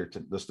of the year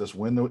to let's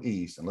win the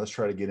East and let's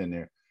try to get in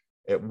there,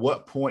 at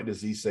what point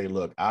does he say,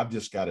 look, I've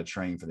just got to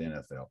train for the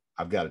NFL.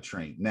 I've got to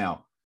train.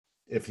 Now,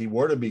 if he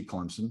were to beat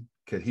Clemson,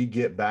 could he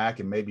get back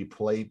and maybe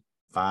play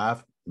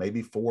 5,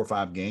 maybe 4 or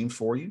 5 games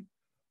for you?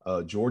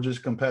 Georgia's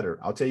competitor.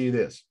 I'll tell you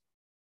this.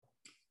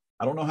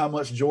 I don't know how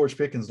much George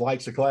Pickens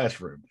likes the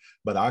classroom,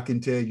 but I can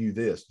tell you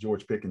this: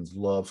 George Pickens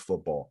loves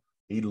football.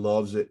 He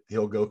loves it.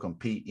 He'll go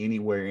compete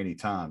anywhere,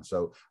 anytime.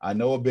 So I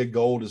know a big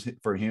goal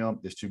for him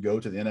is to go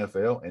to the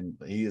NFL, and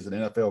he is an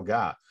NFL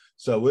guy.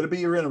 So it'll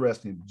be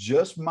interesting.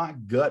 Just my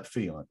gut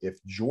feeling,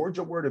 if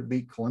Georgia were to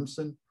beat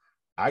Clemson,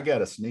 I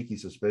got a sneaky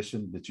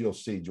suspicion that you'll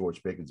see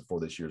George Pickens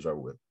before this year's over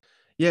with.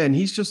 Yeah, and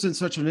he's just in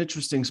such an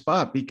interesting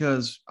spot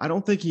because I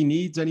don't think he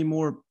needs any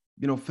more,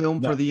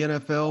 film for the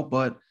NFL.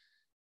 But,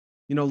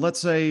 let's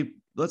say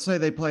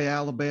they play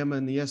Alabama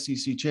in the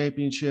SEC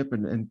championship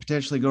and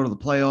potentially go to the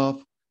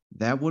playoff.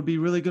 That would be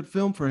really good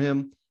film for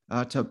him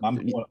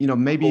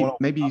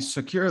maybe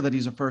secure that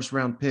he's a first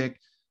round pick.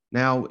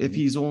 Now, if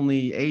he's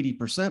only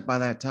 80% by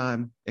that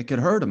time, it could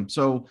hurt him.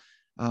 So,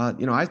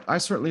 I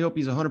certainly hope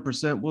he's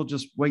 100%. We'll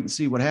just wait and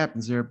see what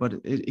happens there. But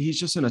he's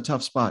just in a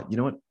tough spot. You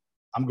know what?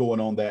 I'm going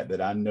on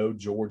that I know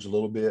George a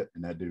little bit,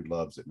 and that dude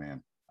loves it,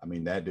 man. I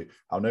mean, that dude,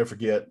 I'll never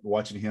forget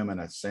watching him in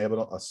a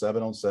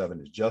 7-on-7.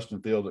 It's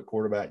Justin Fields at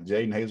quarterback,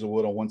 Jaden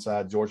Hazelwood on one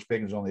side, George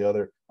Pickens on the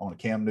other, on a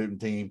Cam Newton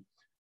team.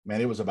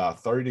 Man, it was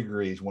about 30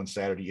 degrees one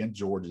Saturday in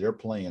Georgia. They're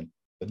playing.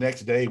 The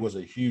next day was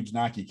a huge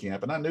Nike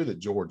camp, and I knew that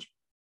George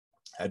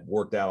had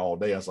worked out all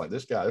day. I was like,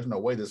 there's no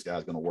way this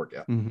guy's going to work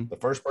out. Mm-hmm. The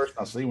first person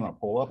I see when I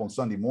pull up on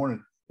Sunday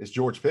morning is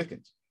George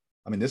Pickens.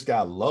 I mean, this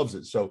guy loves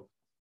it. So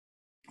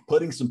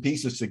putting some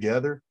pieces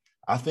together,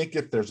 I think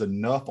if there's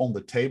enough on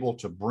the table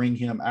to bring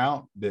him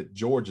out, that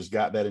George has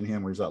got that in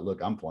him where he's like,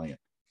 look, I'm playing.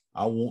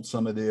 I want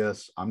some of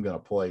this. I'm going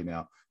to play.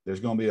 Now, there's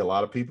going to be a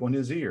lot of people in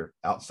his ear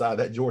outside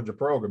that Georgia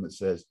program that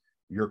says,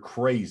 you're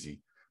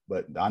crazy.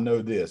 But I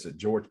know this, that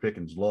George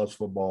Pickens loves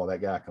football.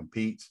 That guy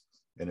competes.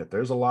 And if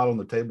there's a lot on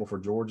the table for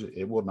Georgia,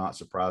 it will not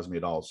surprise me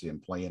at all to see him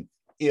playing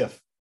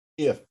if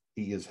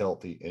he is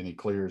healthy and he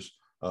clears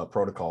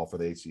protocol for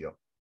the ACL.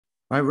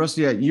 All right,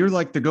 Rusty, you're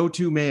like the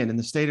go-to man in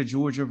the state of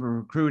Georgia for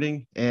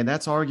recruiting, and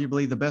that's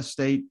arguably the best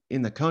state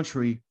in the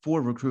country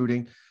for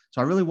recruiting. So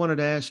I really wanted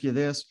to ask you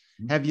this.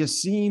 Have you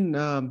seen,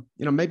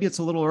 maybe it's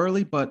a little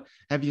early, but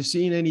have you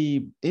seen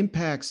any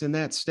impacts in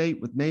that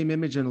state with name,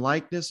 image, and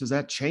likeness? Is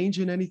that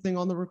changing anything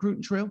on the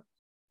recruiting trail?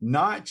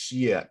 Not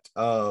yet.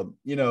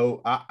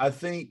 I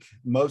think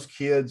most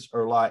kids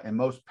are like, and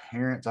most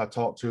parents I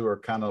talk to are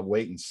kind of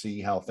wait and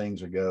see how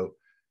things are go.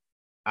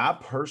 I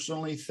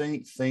personally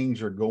think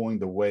things are going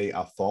the way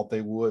I thought they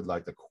would,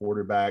 like the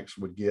quarterbacks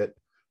would get,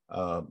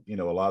 a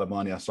lot of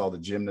money. I saw the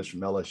gymnast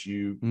from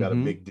LSU got a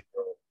big deal.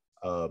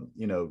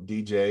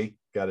 DJ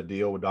got a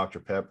deal with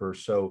Dr. Pepper.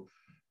 So,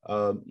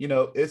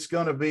 it's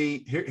going to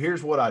be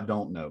here's what I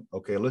don't know.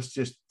 Okay. Let's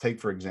just take,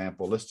 for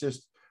example, let's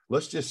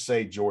just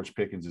say George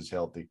Pickens is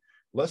healthy.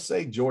 Let's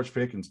say George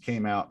Pickens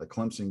came out the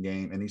Clemson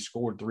game and he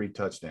scored 3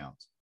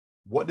 touchdowns.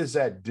 What does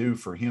that do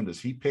for him? Does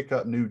he pick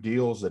up new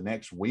deals the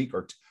next week,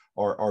 or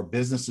are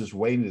businesses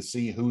waiting to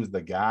see who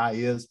the guy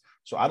is?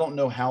 So I don't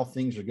know how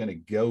things are going to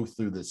go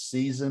through the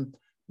season,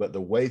 but the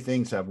way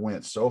things have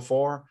went so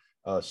far,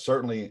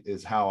 certainly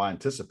is how I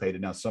anticipated.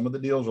 Now, some of the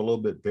deals are a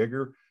little bit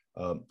bigger.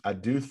 I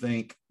do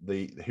think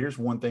here's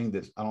one thing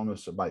that I don't know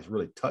if somebody's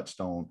really touched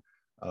on,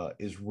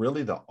 is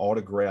really the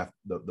autograph,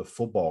 the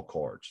football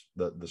cards,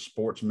 the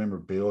sports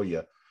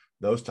memorabilia,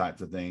 those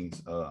types of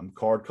things. I'm a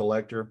card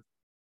collector,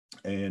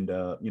 and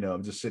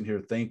I'm just sitting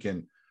here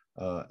thinking,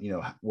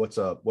 what's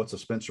a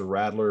Spencer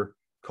Rattler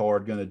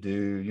card going to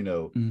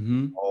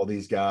do? All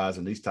these guys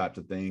and these types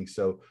of things.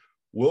 So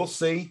we'll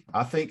see.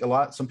 I think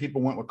some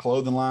people went with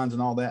clothing lines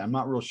and all that. I'm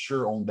not real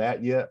sure on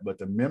that yet, but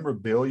the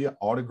memorabilia,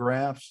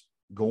 autographs,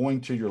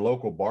 going to your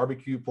local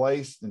barbecue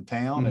place in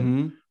town.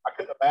 And I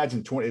couldn't imagine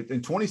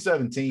in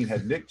 2017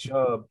 had Nick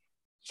Chubb,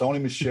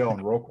 Sony Michel,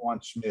 and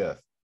Roquan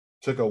Smith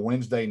took a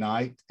Wednesday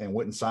night and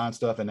went and signed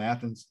stuff in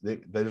Athens, they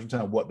don't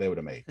tell what they would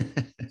have made.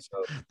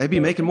 So, they'd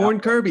be making more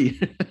than Kirby.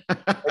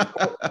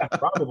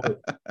 Probably.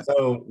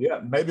 So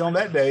yeah, maybe on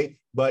that day.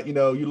 But you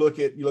look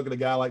at a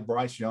guy like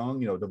Bryce Young,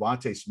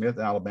 Devontae Smith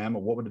in Alabama.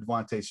 What would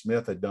Devontae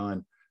Smith have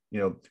done?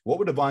 What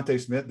would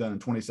Devontae Smith done in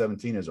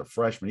 2017 as a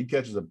freshman? He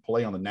catches a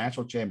play on the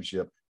national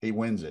championship, he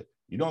wins it.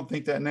 You don't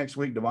think that next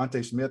week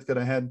Devontae Smith could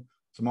have had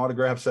some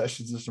autograph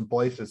sessions in some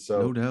places?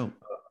 So no doubt.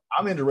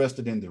 I'm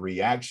interested in the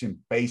reaction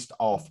based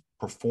off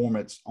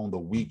performance on the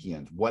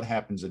weekend. What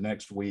happens the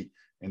next week?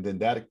 And then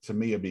that, to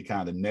me, would be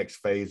kind of the next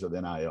phase of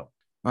the NIL.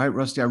 All right,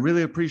 Rusty, I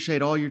really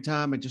appreciate all your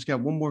time. I just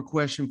got one more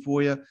question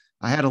for you.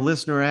 I had a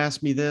listener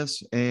ask me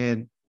this,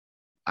 and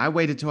I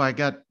waited till I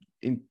got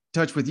in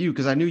touch with you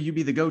because I knew you'd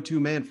be the go-to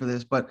man for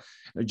this. But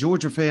a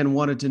Georgia fan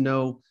wanted to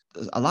know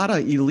a lot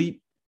of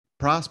elite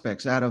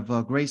prospects out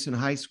of Grayson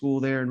High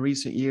School there in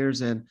recent years,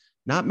 and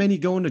not many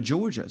going to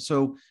Georgia.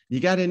 So you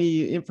got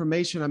any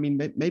information? I mean,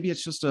 maybe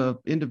it's just a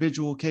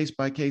individual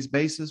case-by-case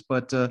basis,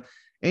 but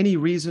any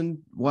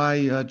reason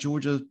why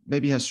Georgia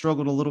maybe has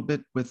struggled a little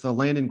bit with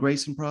Landon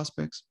Grayson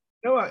prospects?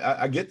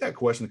 I get that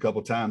question a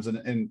couple of times,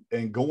 and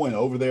going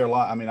over there a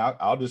lot. I mean,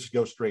 I'll just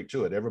go straight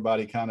to it.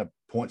 Everybody kind of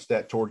points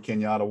that toward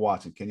Kenyatta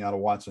Watson. Kenyatta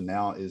Watson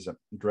now is a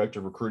director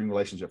of recruiting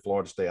relations at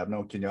Florida State. I've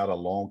known Kenyatta a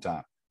long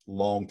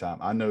time.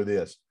 I know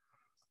this.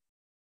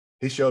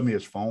 He showed me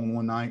his phone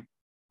one night.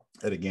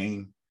 at a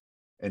game,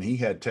 and he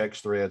had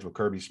text threads with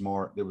Kirby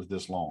Smart that was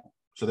this long.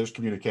 So there's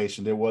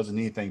communication. There wasn't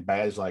anything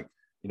bad. It's like,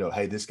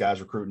 hey, this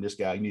guy's recruiting this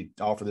guy. You need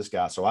to offer this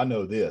guy. So I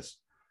know this.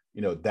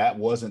 That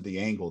wasn't the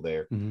angle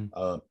there. Mm-hmm.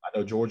 I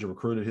know Georgia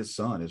recruited his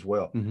son as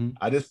well. Mm-hmm.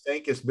 I just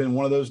think it's been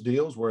one of those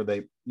deals where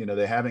they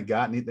haven't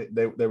gotten –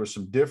 there were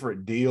some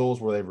different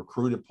deals where they've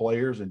recruited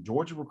players, and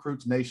Georgia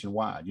recruits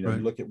nationwide. Right.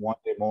 You look at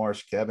Wante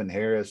Marsh, Kevin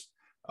Harris,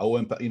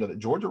 Owen,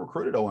 Georgia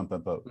recruited Owen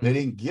Pimpo. Mm-hmm. They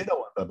didn't get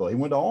Owen Pimpo. He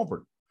went to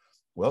Auburn.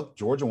 Well,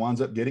 Georgia winds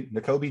up getting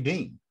Nakobe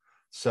Dean.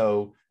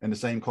 So in the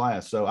same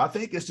class. So I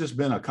think it's just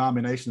been a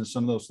combination of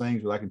some of those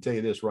things. But I can tell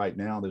you this right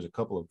now, there's a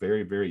couple of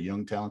very, very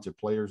young, talented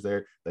players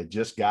there. They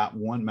just got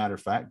one. Matter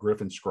of fact,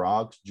 Griffin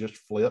Scroggs just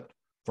flipped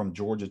from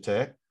Georgia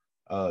Tech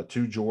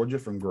to Georgia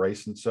from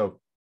Grayson. So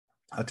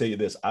I'll tell you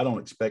this, I don't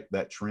expect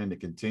that trend to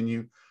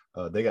continue.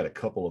 They got a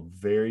couple of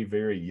very,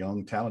 very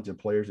young, talented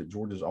players that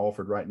Georgia's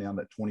offered right now in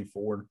that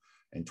 24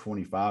 and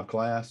 25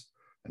 class.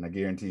 And I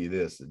guarantee you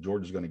this, that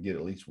Georgia's going to get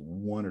at least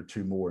one or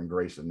two more in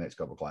Grayson in the next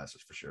couple of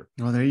classes for sure.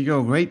 Well, there you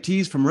go. Great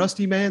tease from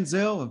Rusty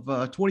Mansell of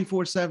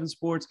 247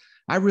 Sports.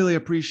 I really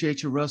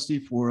appreciate you, Rusty,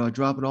 for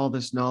dropping all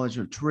this knowledge.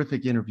 A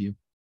terrific interview.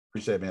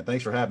 Appreciate it, man.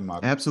 Thanks for having me.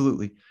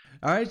 Absolutely.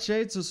 All right,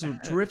 Shade. So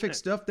some terrific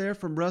stuff there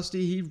from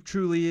Rusty. He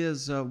truly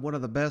is one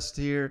of the best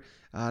here,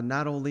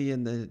 not only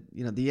in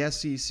the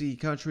SEC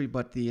country,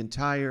 but the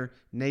entire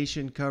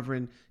nation,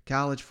 covering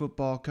college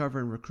football,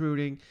 covering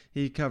recruiting.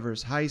 He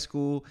covers high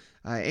school.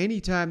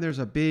 Anytime there's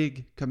a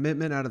big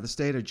commitment out of the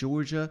state of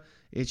Georgia,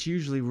 it's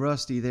usually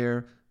Rusty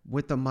there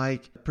with the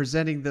mic,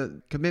 presenting the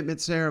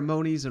commitment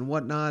ceremonies and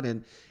whatnot.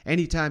 And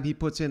anytime he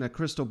puts in a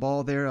crystal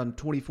ball there on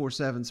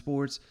 247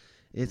 Sports,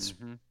 it's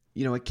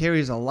it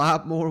carries a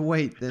lot more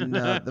weight than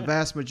the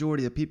vast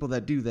majority of people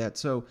that do that.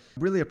 So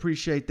really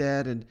appreciate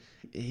that. And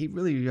he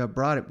really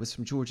brought it with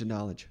some Georgia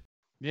knowledge.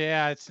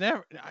 Yeah, it's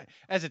never,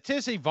 as a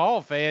Tennessee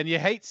Vol fan, you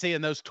hate seeing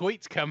those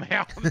tweets come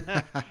out.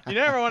 You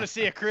never want to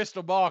see a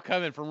crystal ball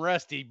coming from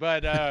Rusty.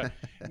 But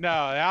no,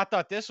 I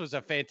thought this was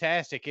a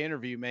fantastic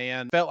interview,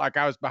 man. Felt like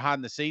I was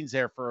behind the scenes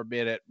there for a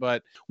minute.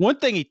 But one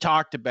thing he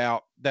talked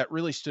about that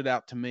really stood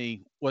out to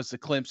me was the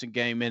Clemson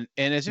game. And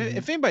as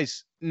if anybody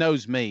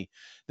knows me,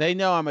 they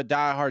know I'm a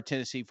diehard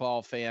Tennessee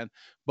Vol fan,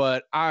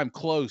 but I'm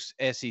close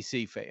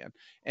SEC fan.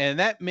 And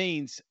that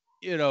means,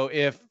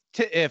 if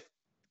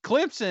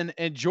Clemson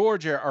and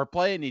Georgia are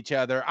playing each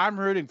other, I'm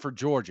rooting for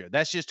Georgia.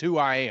 That's just who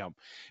I am.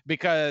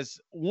 Because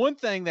one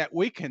thing that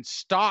we can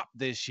stop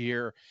this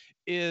year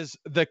is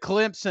the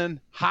Clemson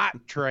hot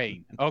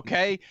train.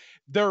 Okay.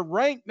 They're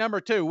ranked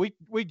number 2.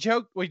 We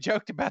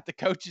joked about the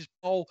coaches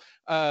poll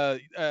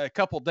a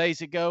couple days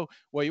ago.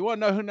 Well, you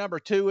want to know who number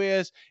 2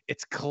 is?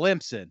 It's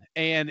Clemson.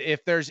 And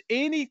if there's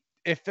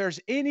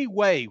any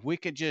way we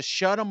could just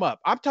shut them up,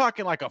 I'm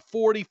talking like a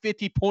 40,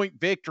 50-point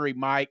victory,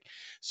 Mike,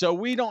 so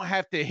we don't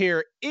have to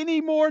hear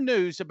any more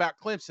news about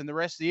Clemson the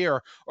rest of the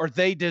year, or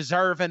they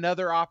deserve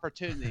another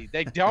opportunity.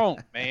 They don't,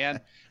 man.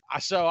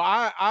 So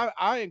I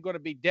am going to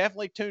be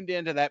definitely tuned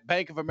into that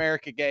Bank of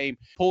America game,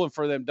 pulling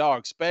for them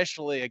dogs,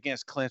 especially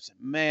against Clemson.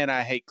 Man,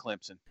 I hate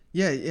Clemson.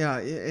 Yeah,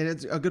 and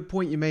it's a good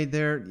point you made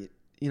there.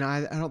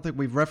 I don't think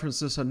we've referenced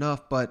this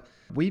enough, but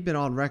we've been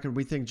on record.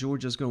 We think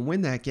Georgia's going to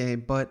win that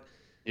game, but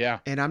yeah.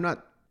 And I'm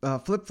not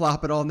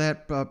flip-flopping on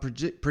that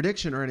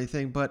prediction or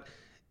anything, but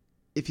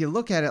if you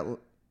look at it,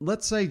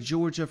 let's say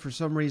Georgia for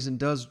some reason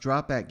does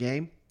drop that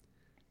game.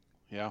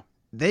 Yeah.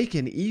 They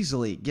can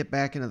easily get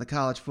back into the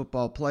college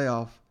football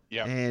playoff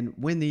and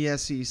win the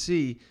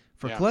SEC.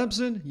 For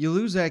Clemson, you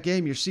lose that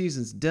game, your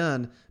season's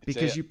done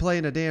because you play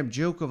in a damn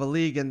joke of a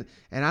league, and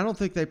I don't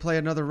think they play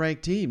another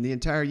ranked team the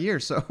entire year.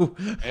 So,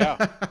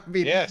 I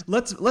mean,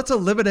 let's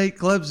eliminate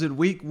Clemson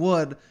week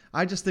 1.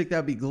 I just think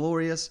that'd be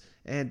glorious,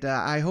 and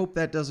I hope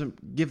that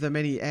doesn't give them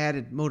any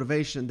added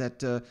motivation that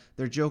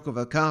their joke of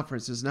a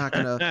conference is not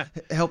going to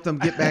help them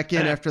get back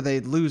in after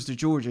they lose to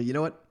Georgia. You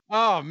know what?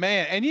 Oh,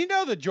 man. And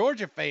the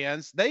Georgia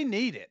fans, they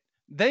need it.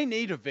 They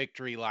need a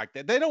victory like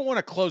that. They don't want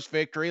a close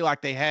victory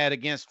like they had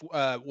against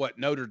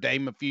Notre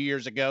Dame a few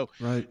years ago.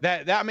 Right.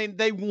 I mean,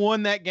 they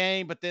won that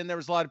game, but then there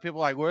was a lot of people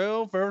like,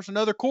 well, if there was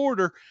another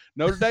quarter,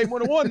 Notre Dame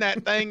would have won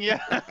that thing. Yeah,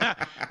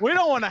 we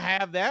don't want to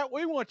have that.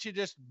 We want you to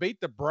just beat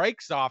the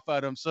brakes off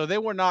of them. So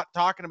then we're not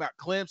talking about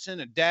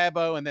Clemson and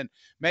Dabo, and then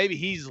maybe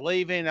he's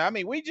leaving. I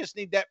mean, we just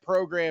need that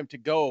program to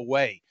go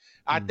away.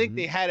 I think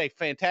they had a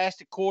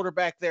fantastic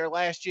quarterback there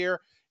last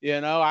year.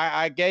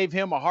 I gave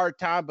him a hard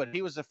time, but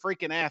he was a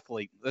freaking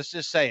athlete. Let's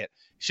just say it.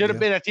 Should have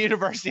been at the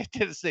University of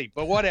Tennessee,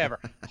 but whatever.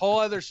 Whole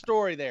other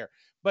story there.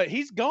 But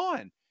he's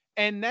gone.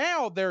 And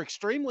now they're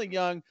extremely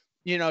young.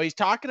 He's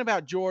talking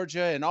about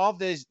Georgia and all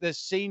this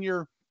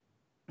senior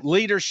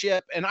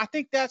leadership. And I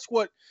think that's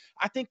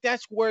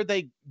where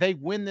they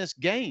win this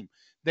game.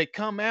 They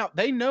come out.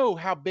 They know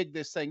how big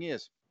this thing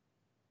is.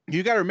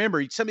 You got to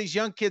remember, some of these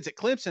young kids at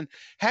Clemson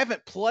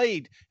haven't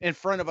played in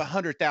front of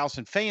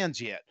 100,000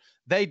 fans yet.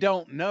 They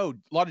don't know.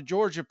 A lot of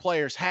Georgia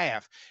players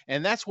have.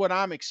 And that's what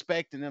I'm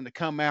expecting them to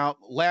come out,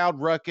 loud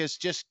ruckus,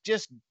 just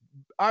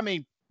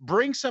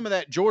bring some of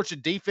that Georgia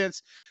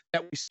defense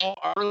that we saw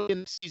early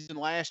in the season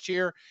last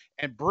year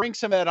and bring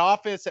some of that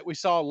offense that we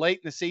saw late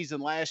in the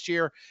season last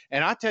year.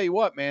 And I tell you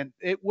what, man,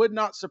 it would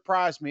not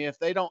surprise me if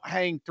they don't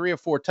hang 3 or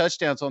 4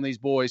 touchdowns on these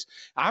boys.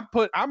 I'm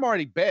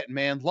already betting,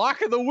 man.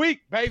 Lock of the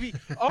week, baby.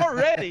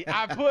 Already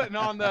I'm putting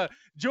on the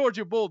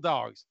Georgia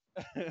Bulldogs.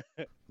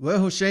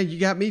 Well, Shane, you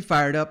got me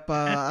fired up.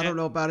 I don't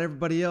know about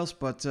everybody else,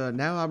 but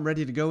now I'm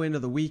ready to go into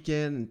the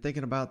weekend and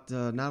thinking about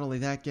not only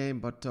that game,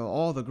 but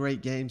all the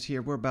great games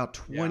here. We're about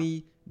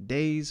 20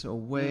 days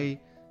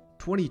away,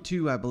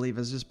 22, I believe,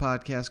 as this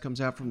podcast comes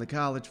out from the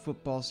college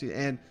football season,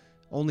 and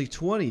only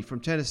 20 from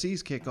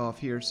Tennessee's kickoff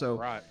here. So,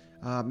 right.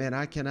 Man,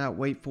 I cannot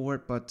wait for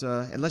it. But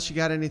unless you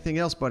got anything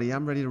else, buddy,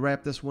 I'm ready to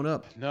wrap this one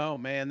up. No,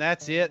 man,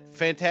 that's it.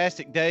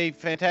 Fantastic, Dave.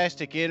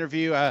 Fantastic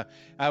interview.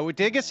 We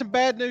did get some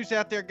bad news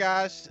out there,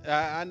 guys.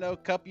 I know a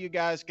couple of you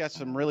guys got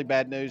some really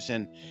bad news,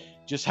 and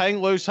just hang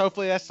loose.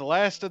 Hopefully that's the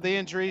last of the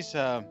injuries.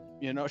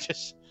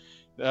 Just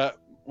 1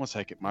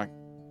 second, Mike.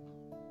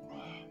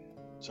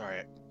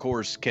 Sorry,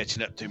 Core's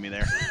catching up to me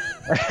there.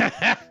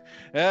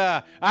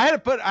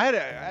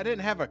 I didn't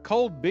have a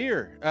cold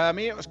beer. I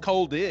mean, it was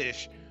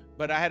cold-ish,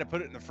 but I had to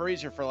put it in the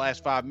freezer for the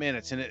last 5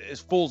 minutes, and it's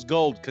fool's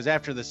gold because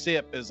after the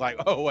sip is like,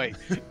 oh, wait,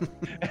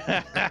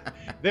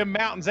 them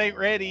mountains ain't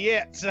ready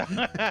yet. So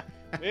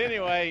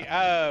anyway,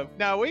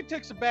 no, we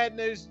took some bad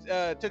news,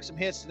 took some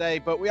hits today,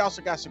 but we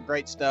also got some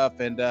great stuff.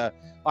 And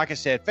like I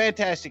said,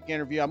 fantastic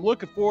interview. I'm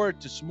looking forward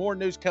to some more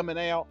news coming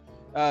out.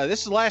 This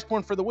is the last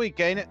one for the week,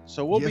 ain't it?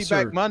 So we'll be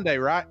back Monday,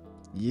 right?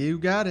 You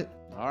got it.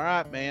 All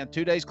right, man.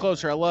 2 days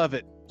closer. I love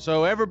it.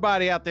 So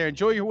everybody out there,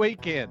 enjoy your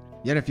weekend.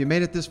 Yeah, and if you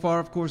made it this far,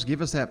 of course,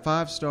 give us that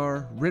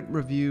 5-star written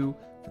review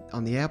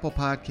on the Apple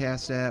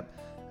Podcast app.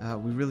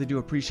 We really do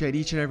appreciate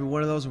each and every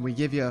one of those, and we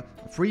give you a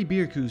free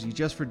beer koozie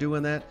just for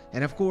doing that.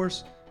 And of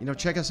course,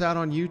 check us out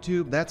on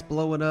YouTube. That's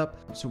blowing up.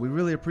 So we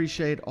really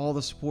appreciate all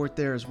the support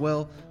there as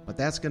well. But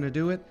that's going to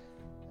do it.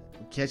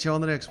 We'll catch you on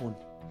the next one.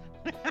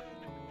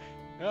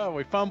 Oh,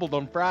 we fumbled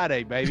on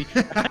Friday, baby.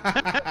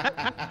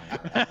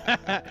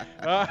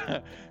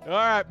 All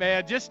right,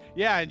 man.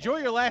 Enjoy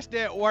your last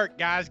day at work,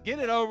 guys. Get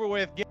it over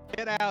with.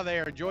 Get out of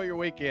there. Enjoy your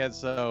weekend.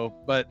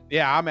 But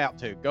yeah, I'm out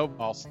too. Go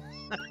Vols.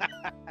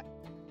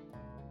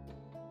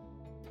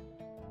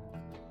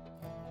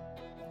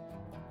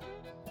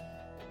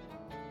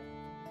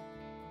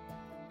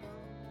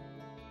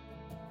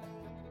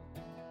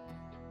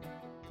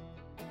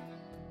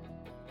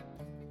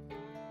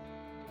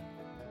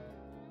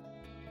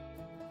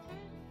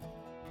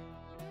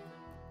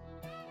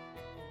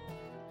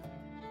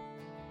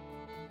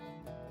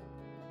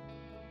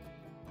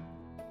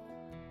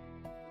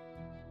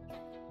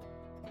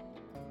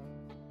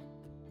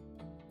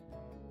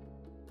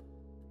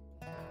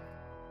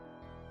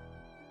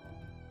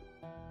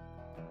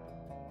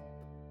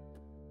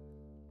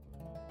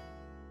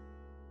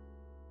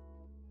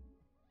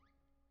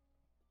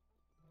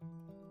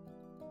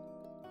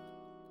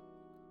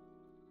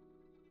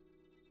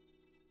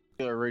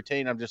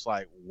 Routine, I'm just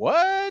like,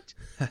 what?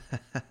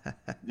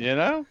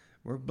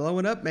 We're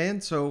blowing up, man.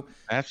 So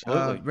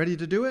absolutely ready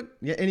to do it.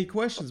 Yeah, any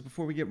questions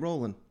before we get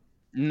rolling?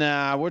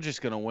 Nah, we're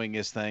just gonna wing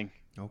this thing.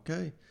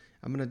 Okay,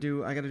 I gotta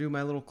do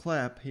my little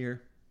clap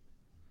here.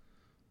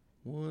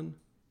 1,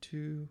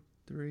 2,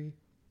 3.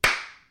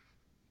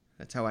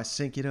 That's how I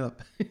sync it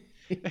up.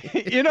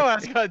 You know what I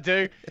was gonna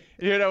do?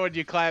 When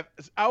you clap,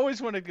 I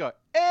always want to go,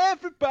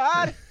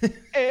 everybody,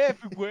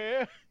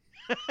 everywhere.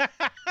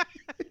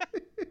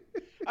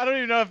 I don't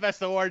even know if that's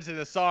the words of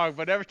the song,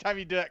 but every time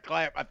you do that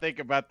clap, I think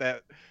about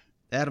that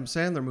Adam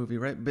Sandler movie,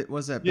 right?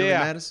 Was that Billy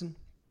Madison?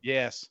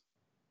 Yes.